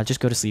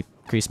 Just go to sleep.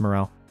 Increase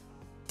morale.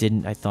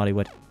 Didn't, I thought he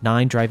would.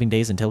 9 driving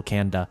days until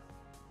Canada.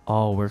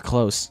 Oh, we're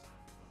close.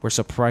 We're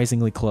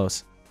surprisingly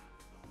close.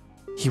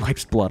 He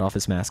wipes blood off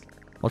his mask.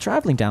 While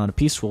traveling down a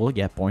peaceful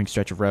yet boring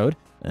stretch of road,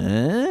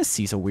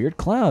 sees a weird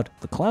cloud.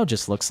 The cloud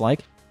just looks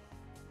like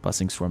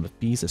buzzing swarm of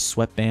bees, a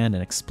sweatband,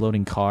 an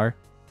exploding car.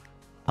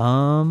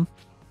 An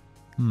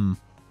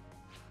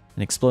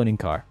exploding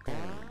car.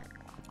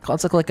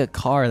 Clouds look like a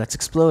car that's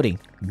exploding.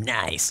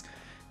 Nice.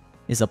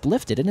 Is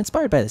uplifted and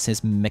inspired by this.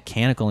 His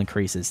mechanical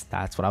increases.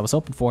 That's what I was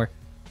hoping for.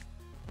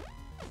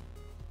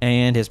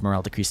 And his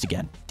morale decreased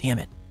again. Damn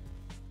it.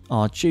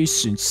 Aw,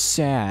 Jason's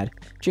sad.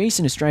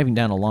 Jason is driving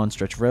down a long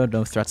stretch of road,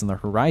 no threats on the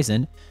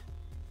horizon,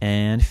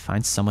 and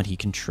finds someone he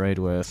can trade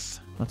with.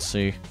 Let's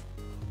see.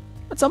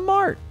 That's a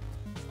mart!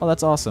 Oh,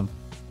 that's awesome.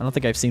 I don't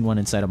think I've seen one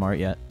inside a mart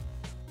yet.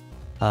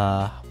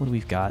 What do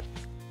we've got?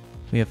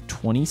 We have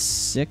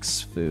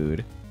 26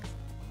 food.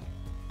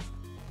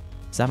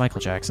 Is that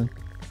Michael Jackson?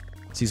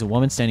 Sees a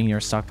woman standing near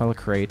a stockpile of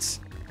crates.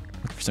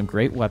 Looking for some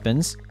great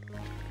weapons.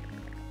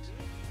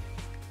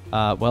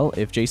 Well,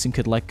 if Jason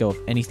could let go of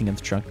anything in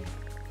the trunk.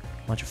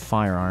 A bunch of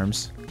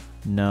firearms.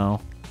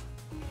 No.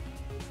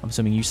 I'm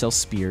assuming you sell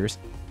spears.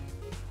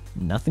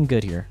 Nothing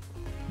good here.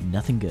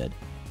 Nothing good.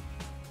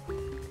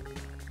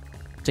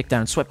 Take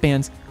down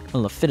sweatbands.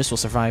 Only the fittest will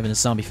survive in a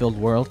zombie-filled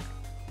world.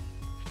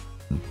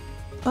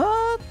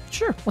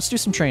 Sure. Let's do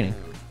some training.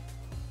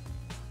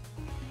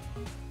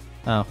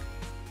 Oh.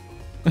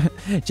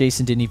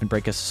 Jason didn't even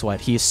break a sweat.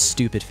 He is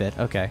stupid fit.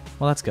 Okay.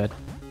 Well, that's good.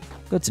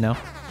 Good to know.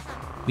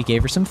 We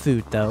gave her some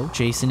food, though.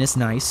 Jason is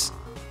nice.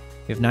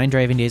 We have 9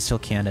 driving days till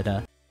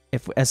Canada.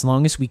 As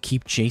long as we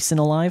keep Jason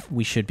alive,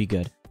 we should be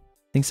good.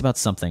 Thinks about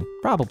something.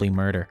 Probably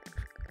murder.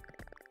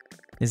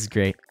 This is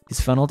great.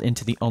 He's funneled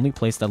into the only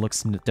place that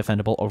looks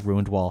defendable, a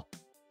ruined wall.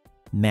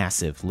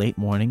 Massive. Late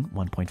morning,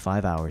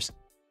 1.5 hours.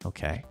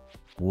 Okay.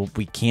 Well,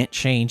 we can't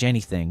change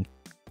anything.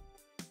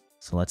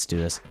 So let's do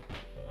this.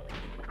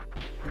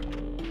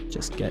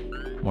 Just get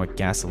more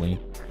gasoline.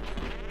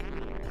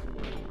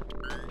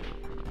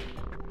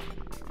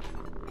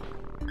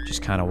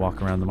 Just kind of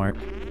walk around the mart.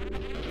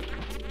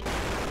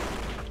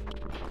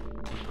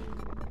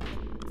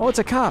 Oh, it's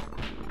a cop!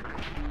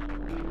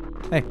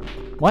 Hey,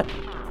 what?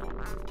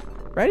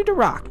 Ready to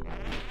rock.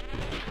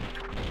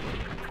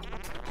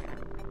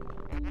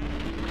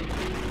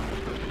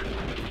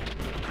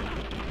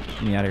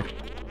 Get me out of here.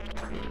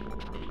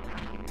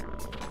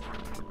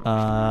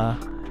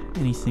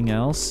 Anything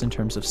else in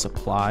terms of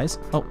supplies?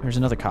 Oh, here's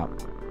another cop.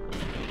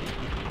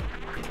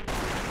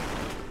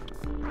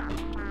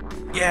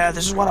 Yeah,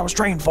 this is what I was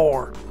trained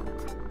for.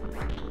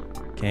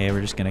 Okay, we're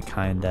just gonna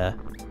kinda...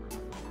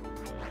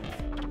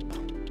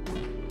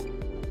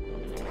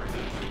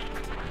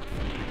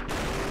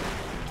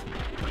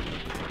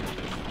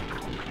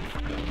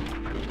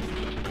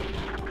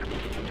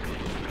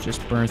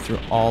 just burn through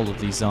all of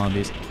these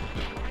zombies.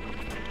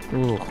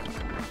 Ooh.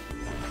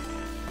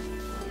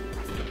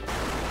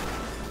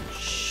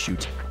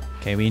 Shoot.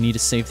 Okay, we need to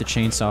save the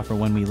chainsaw for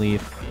when we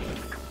leave.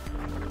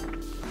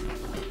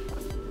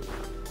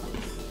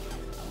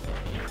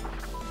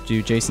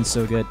 Dude, Jason's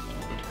so good.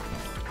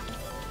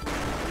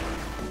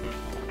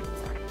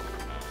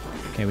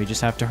 Okay, we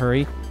just have to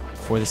hurry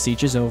before the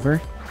siege is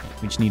over.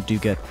 We just need to do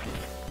good.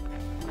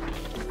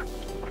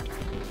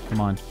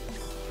 Come on.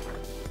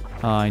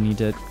 I need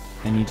to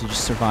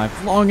just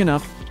survive long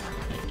enough.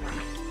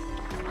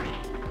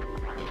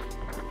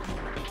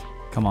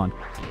 Come on.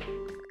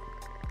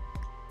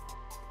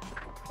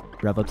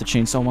 Rev up the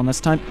chainsaw one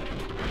last time.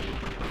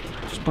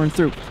 Just burn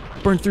through.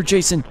 Burn through,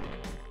 Jason.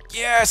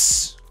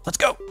 Yes! Let's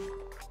go.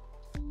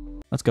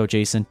 Let's go,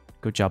 Jason.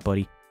 Good job,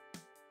 buddy.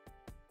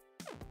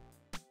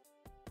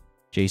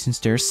 Jason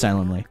stares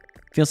silently.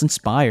 Feels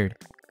inspired.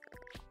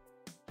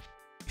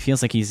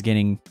 Feels like he's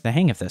getting the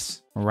hang of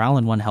this. Morale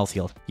and 1 health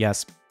healed.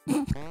 Yes.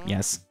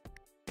 Yes.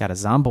 Got a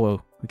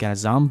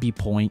zombie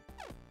point.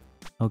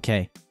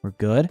 Okay, we're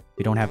good.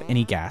 We don't have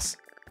any gas.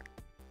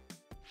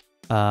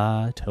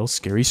 Tells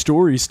scary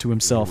stories to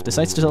himself.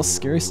 Decides to tell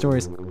scary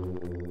stories.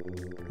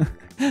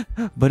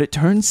 But it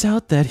turns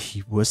out that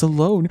he was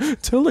alone,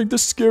 telling the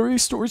scary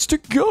stories to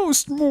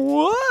ghosts.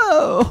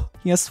 Whoa!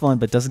 He has fun,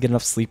 but doesn't get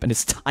enough sleep and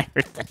is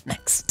tired the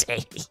next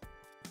day.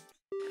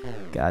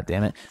 God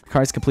damn it. The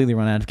car's completely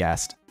run out of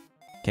gas.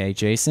 Okay,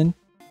 Jason,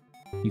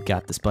 you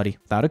got this, buddy.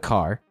 Without a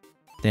car,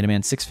 they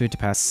demand 6 food to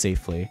pass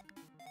safely.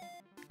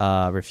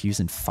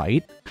 Refuse and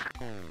fight.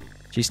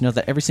 Jason knows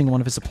that every single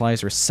one of his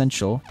supplies are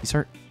essential. He's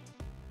hurt.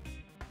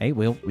 Hey,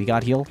 Will, we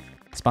got heal.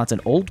 Spots an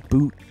old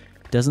boot.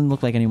 Doesn't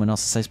look like anyone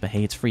else's size, but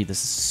hey, it's free.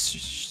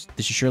 This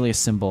is surely a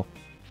symbol.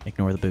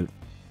 Ignore the boot.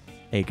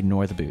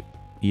 Ignore the boot.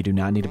 You do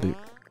not need a boot.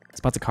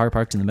 Spots a car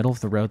parked in the middle of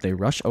the road. They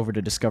rush over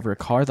to discover a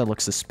car that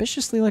looks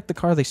suspiciously like the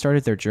car they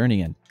started their journey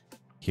in.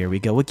 Here we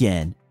go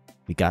again.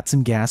 We got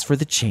some gas for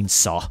the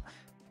chainsaw.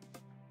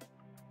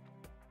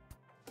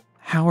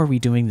 How are we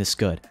doing this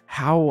good?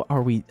 How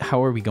are we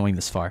going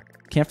this far?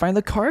 Can't find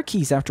the car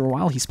keys. After a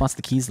while, he spots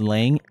the keys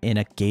laying in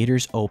a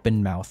gator's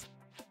open mouth.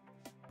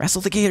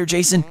 Wrestle the gator,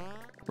 Jason!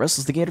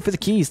 Wrestles the gator for the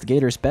keys. The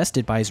gator is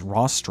bested by his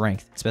raw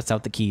strength. Spits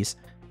out the keys.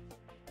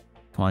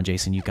 Come on,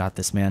 Jason, you got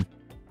this, man.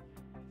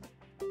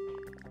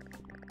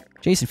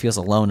 Jason feels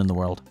alone in the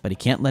world, but he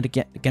can't let it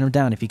get him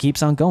down. If he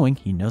keeps on going,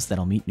 he knows that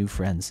he'll meet new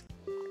friends.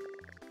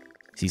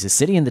 Sees a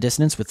city in the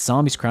distance with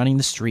zombies crowding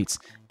the streets.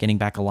 Getting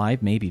back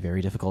alive may be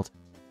very difficult.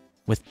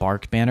 With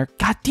Bark Banner.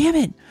 God damn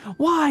it!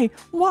 Why?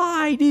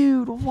 Why,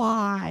 dude?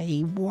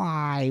 Why?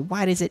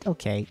 Why does it?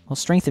 Okay. Well,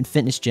 strength and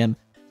fitness gym.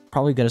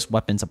 Probably get us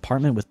weapons.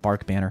 Apartment with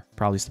Bark Banner.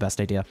 Probably is the best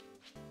idea.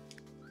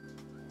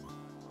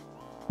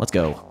 Let's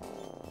go.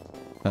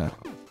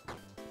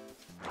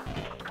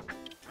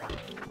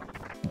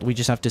 We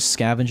just have to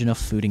scavenge enough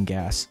food and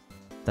gas.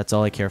 That's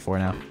all I care for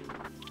now.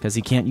 Because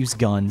he can't use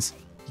guns.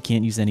 He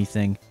can't use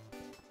anything.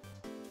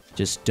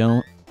 Just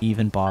don't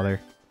even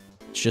bother.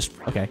 It's just...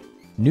 Okay.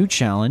 New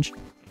challenge.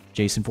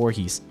 Jason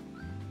VORHEES.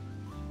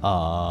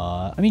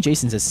 I mean,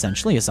 Jason's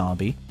essentially a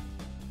zombie.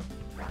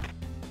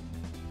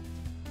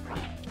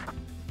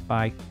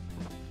 Bye.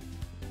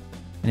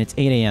 And it's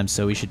 8 a.m.,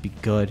 so we should be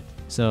good.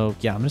 So,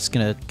 yeah, I'm just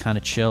gonna kind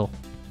of chill.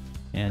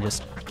 And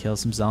just kill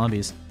some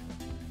zombies.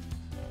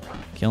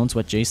 Killing's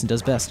what Jason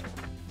does best.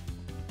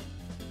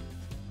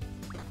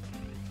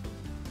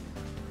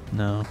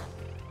 No.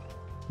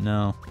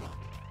 No.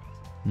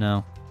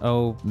 No.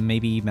 Oh,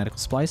 maybe medical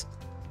supplies?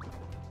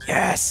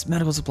 Yes!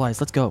 Medical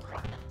supplies, let's go.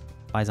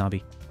 Bye,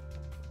 zombie.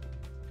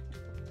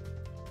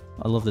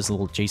 I love this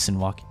little Jason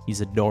walk.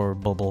 He's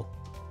adorable.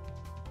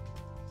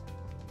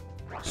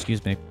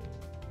 Excuse me.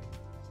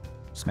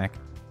 Smack.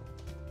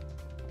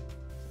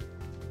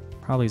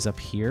 Probably is up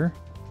here.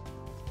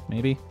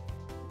 Maybe.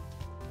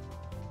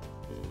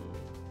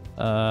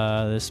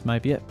 This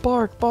might be it.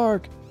 Bark,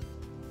 bark!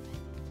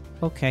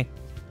 Okay.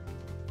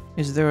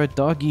 Is there a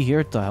doggy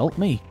here to help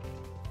me?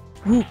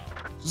 Ooh,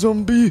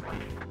 zombie!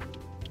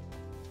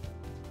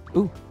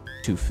 Ooh,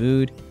 2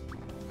 food.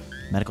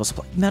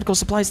 Medical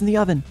supplies in the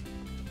oven.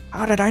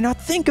 How did I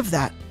not think of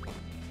that?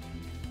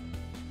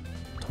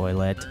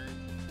 Toilet.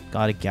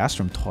 Got a gas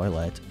from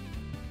toilet.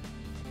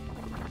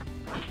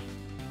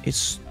 It's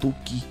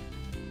spooky.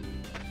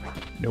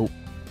 Nope.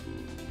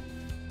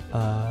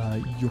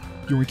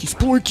 Yoinky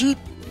spooky.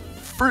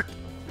 Frick.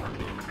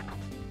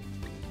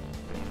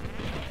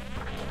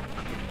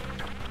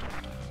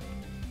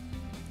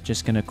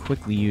 Just gonna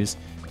quickly use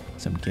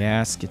some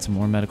gas, get some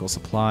more medical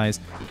supplies.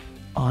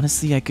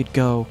 Honestly, I could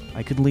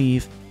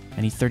leave.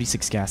 I need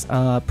 36 gas.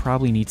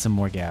 Probably need some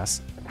more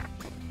gas.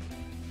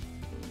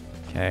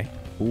 Okay.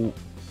 Ooh.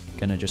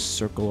 Gonna just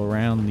circle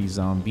around these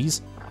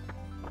zombies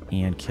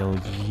and kill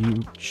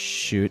you.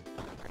 Shoot.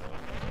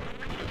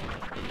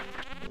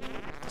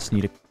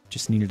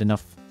 Just needed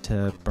enough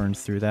to burn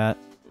through that.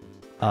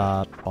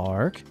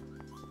 Bark.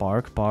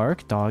 Bark,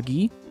 bark.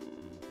 Doggy.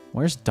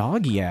 Where's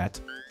Doggy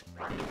at?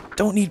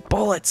 Don't need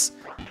bullets!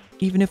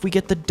 Even if we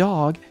get the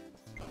dog.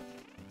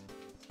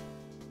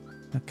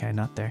 Okay,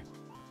 not there.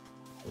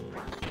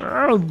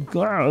 Oh,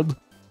 God.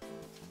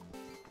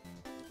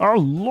 Oh,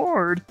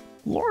 Lord.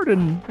 Lord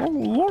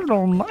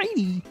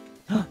almighty.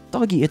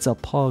 Doggy, it's a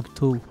pug,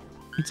 too.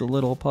 It's a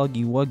little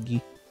puggy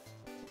wuggy.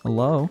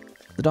 Hello?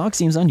 The dog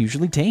seems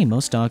unusually tame.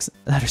 Most dogs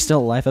that are still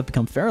alive have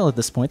become feral at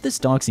this point. This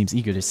dog seems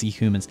eager to see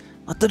humans.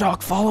 Let the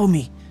dog follow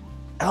me.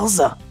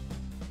 Elsa.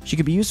 She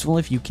could be useful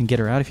if you can get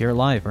her out of here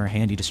alive, or a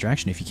handy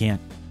distraction if you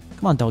can't.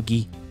 Come on,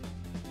 doggy.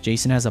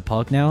 Jason has a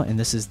pug now, and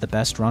this is the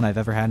best run I've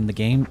ever had in the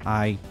game.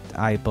 I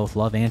both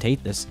love and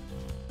hate this.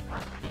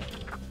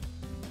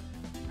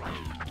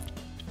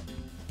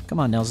 Come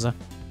on, Elsa.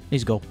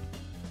 Let's go.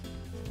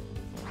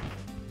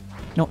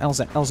 No,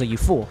 Elsa, you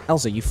fool.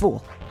 Elsa, you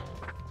fool.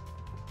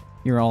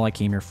 You're all I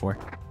came here for.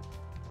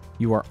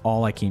 You are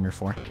all I came here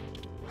for.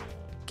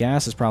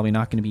 Gas is probably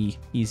not going to be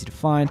easy to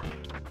find,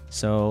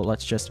 so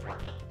let's just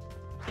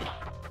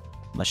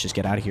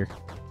get out of here.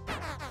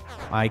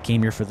 I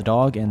came here for the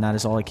dog, and that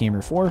is all I came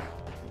here for.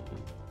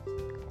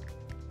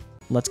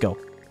 Let's go.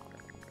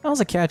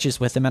 Elsa catches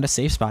with him at a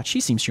safe spot. She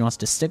seems she wants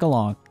to stick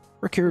along.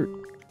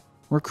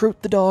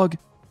 Recruit the dog.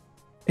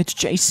 It's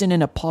Jason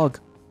and a pug.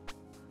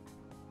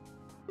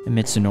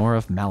 Amidst an aura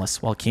of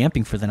malice, while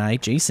camping for the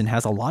night, Jason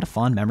has a lot of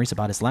fond memories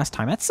about his last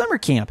time at summer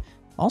camp.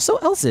 Also,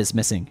 Elsa is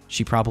missing.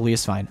 She probably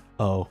is fine.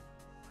 Oh.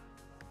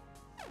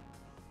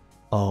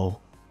 Oh.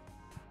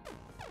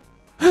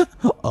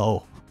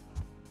 Oh.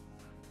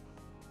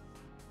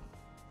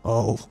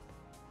 Oh.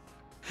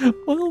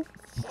 Well.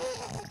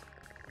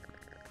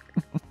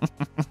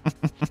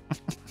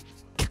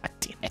 God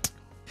damn it.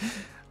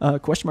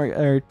 Question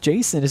mark.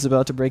 Jason is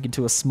about to break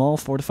into a small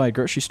fortified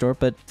grocery store,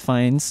 but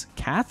finds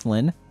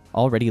Kathleen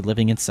already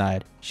living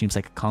inside. Seems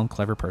like a calm,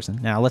 clever person.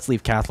 Now, let's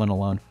leave Kathleen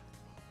alone.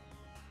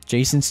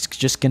 Jason's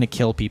just gonna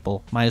kill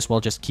people. Might as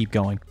well just keep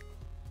going.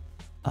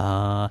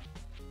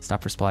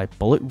 Stop for supply.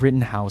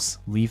 Bullet-ridden house.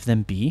 Leave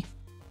them be?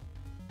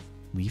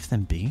 Leave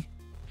them be?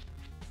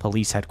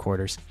 Police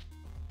headquarters.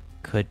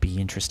 Could be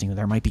interesting.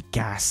 There might be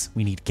gas.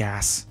 We need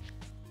gas.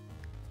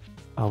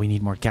 Oh, we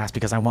need more gas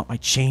because I want my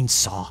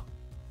chainsaw.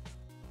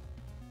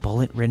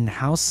 Bullet-ridden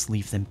house.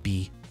 Leave them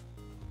be.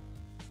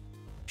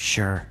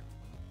 Sure.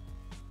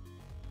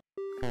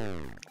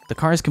 The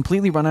car has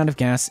completely run out of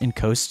gas and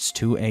coasts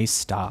to a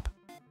stop.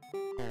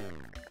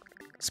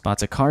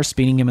 Spots a car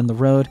speeding him in the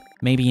road.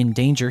 Maybe in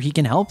danger, he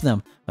can help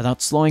them.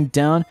 Without slowing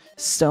down,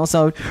 stealths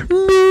out.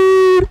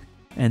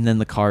 And then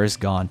the car is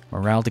gone.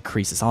 Morale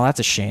decreases. Oh, that's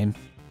a shame.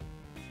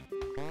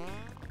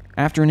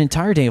 After an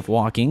entire day of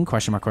walking,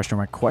 question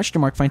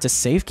mark, finds a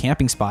safe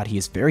camping spot. He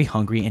is very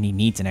hungry and he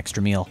needs an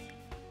extra meal.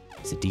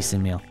 It's a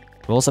decent meal.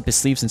 Rolls up his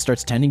sleeves and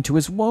starts tending to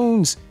his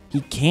wounds.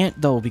 He can't,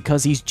 though,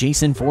 because he's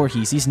Jason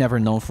Voorhees. He's never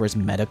known for his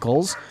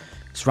medicals.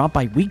 He's robbed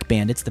by weak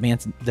bandits. The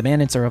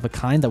bandits are of a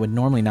kind that would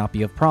normally not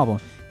be a problem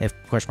if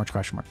question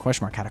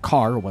mark had a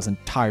car or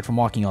wasn't tired from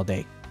walking all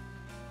day.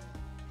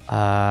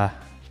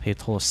 Pay a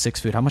total of 6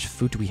 food. How much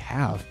food do we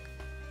have?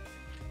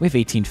 We have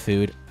 18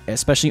 food,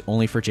 especially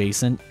only for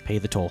Jason. Pay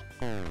the toll.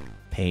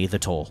 Pay the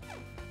toll.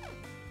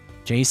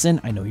 Jason,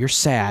 I know you're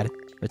sad.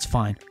 It's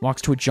fine.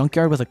 Walks to a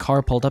junkyard with a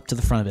car pulled up to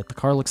the front of it. The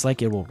car looks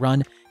like it will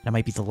run, and it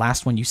might be the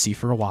last one you see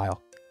for a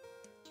while.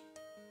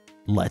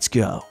 Let's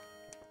go.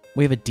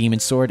 We have a demon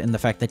sword, and the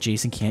fact that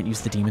Jason can't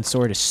use the demon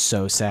sword is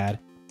so sad.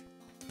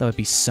 That would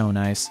be so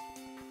nice.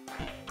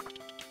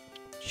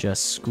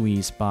 Just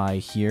squeeze by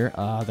here.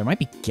 There might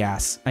be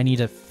gas. I need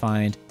to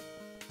find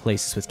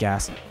places with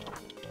gas.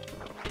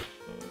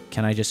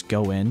 Can I just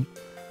go in?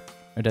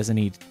 Or does it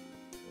need...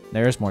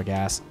 There's more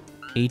gas.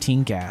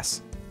 18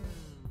 gas.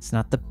 It's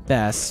not the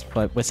best,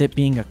 but with it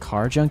being a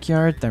car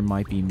junkyard, there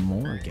might be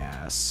more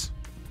gas.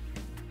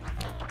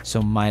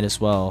 So might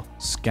as well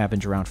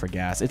scavenge around for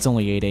gas. It's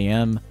only 8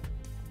 a.m.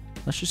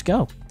 Let's just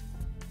go.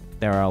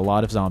 There are a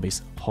lot of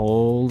zombies.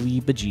 Holy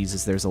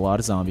bejesus, there's a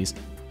lot of zombies.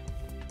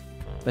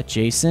 But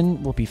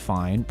Jason will be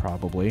fine,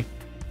 probably.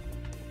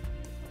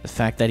 The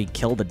fact that he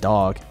killed a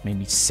dog made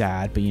me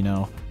sad, but you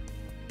know.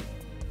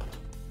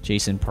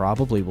 Jason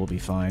probably will be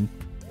fine.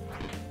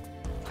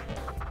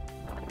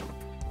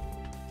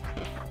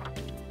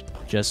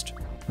 Just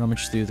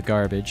rummage through the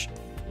garbage.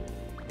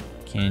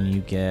 Can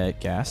you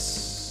get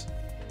gas?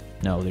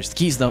 No, there's the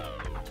keys though.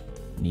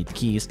 Need the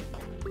keys.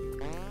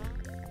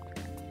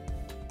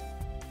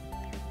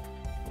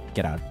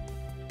 Get out.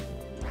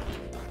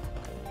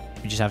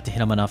 We just have to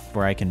hit him enough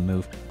where I can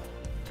move.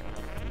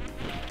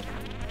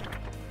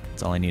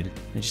 That's all I needed.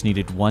 I just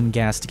needed one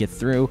gas to get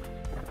through.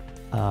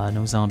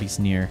 No zombies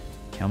near.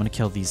 Okay, I'm gonna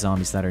kill these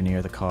zombies that are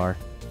near the car.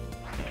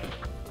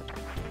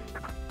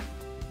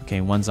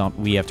 Okay, one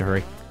zombie. We have to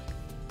hurry.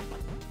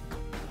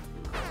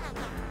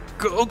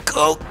 Go,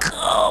 go,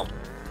 go!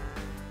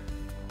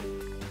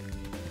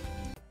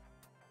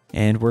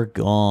 And we're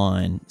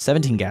gone.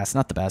 17 gas,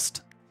 not the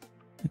best.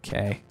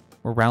 Okay.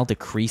 Morale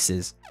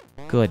decreases.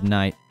 Good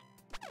night.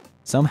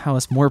 Somehow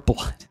has more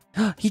blood.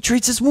 He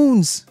treats his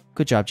wounds!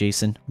 Good job,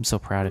 Jason. I'm so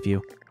proud of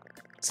you.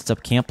 Sets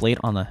up camp late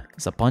on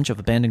there's a bunch of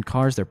abandoned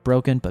cars. They're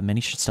broken, but many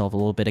should still have a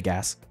little bit of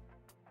gas.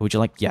 Would you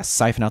like? Yes,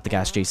 siphon out the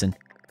gas, Jason.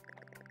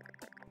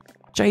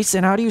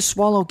 Jason, how do you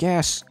swallow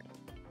gas?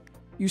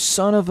 You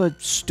son of a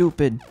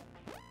stupid.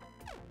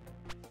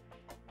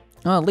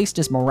 At least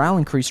his morale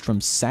increased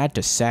from sad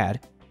to sad.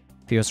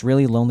 He was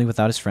really lonely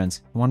without his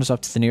friends. He wanders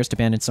off to the nearest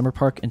abandoned summer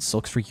park and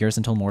sulks for years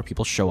until more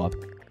people show up.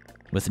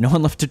 With no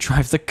one left to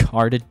drive the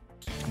car to...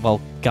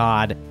 Well,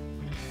 god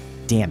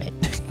damn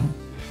it.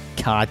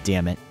 God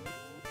damn it.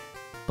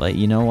 But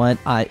you know what?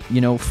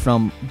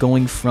 From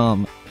going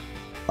from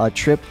a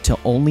trip to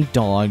only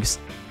dogs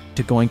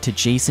to going to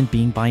Jason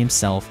being by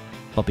himself,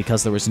 but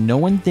because there was no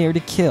one there to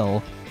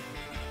kill,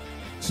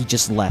 he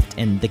just left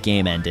and the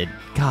game ended.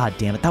 God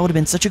damn it. That would have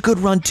been such a good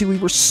run too. We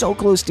were so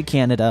close to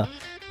Canada.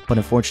 But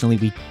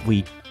unfortunately,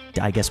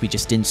 I guess we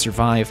just didn't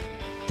survive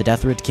the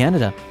death road to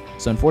Canada.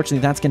 So unfortunately,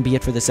 that's going to be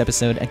it for this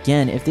episode.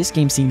 Again, if this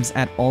game seems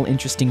at all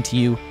interesting to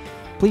you,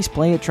 please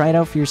play it, try it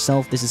out for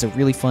yourself. This is a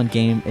really fun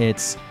game.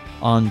 It's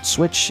on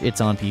Switch,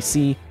 it's on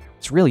PC.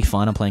 It's really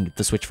fun. I'm playing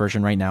the Switch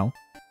version right now.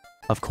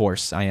 Of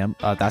course I am.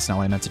 That's not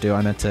what I meant to do.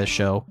 I meant to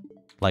show,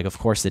 like, of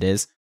course it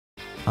is.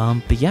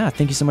 But yeah,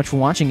 thank you so much for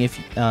watching. If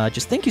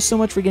just thank you so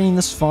much for getting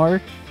this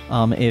far.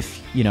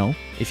 If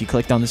you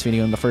clicked on this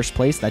video in the first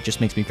place, that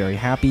just makes me very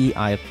happy.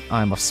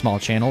 I'm a small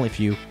channel, if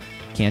you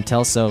can't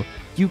tell, so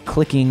you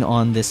clicking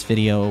on this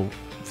video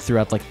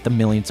throughout like the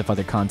millions of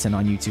other content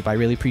on YouTube, I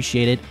really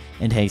appreciate it.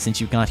 And hey, since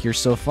you got here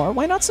so far,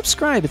 why not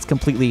subscribe? It's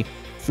completely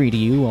free to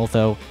you,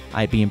 although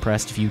I'd be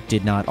impressed if you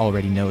did not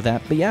already know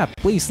that. But yeah,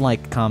 please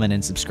like, comment,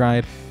 and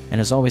subscribe. And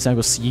as always, I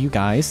will see you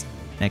guys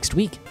next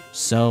week.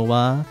 So,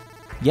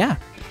 yeah.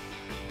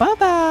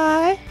 Bye-bye!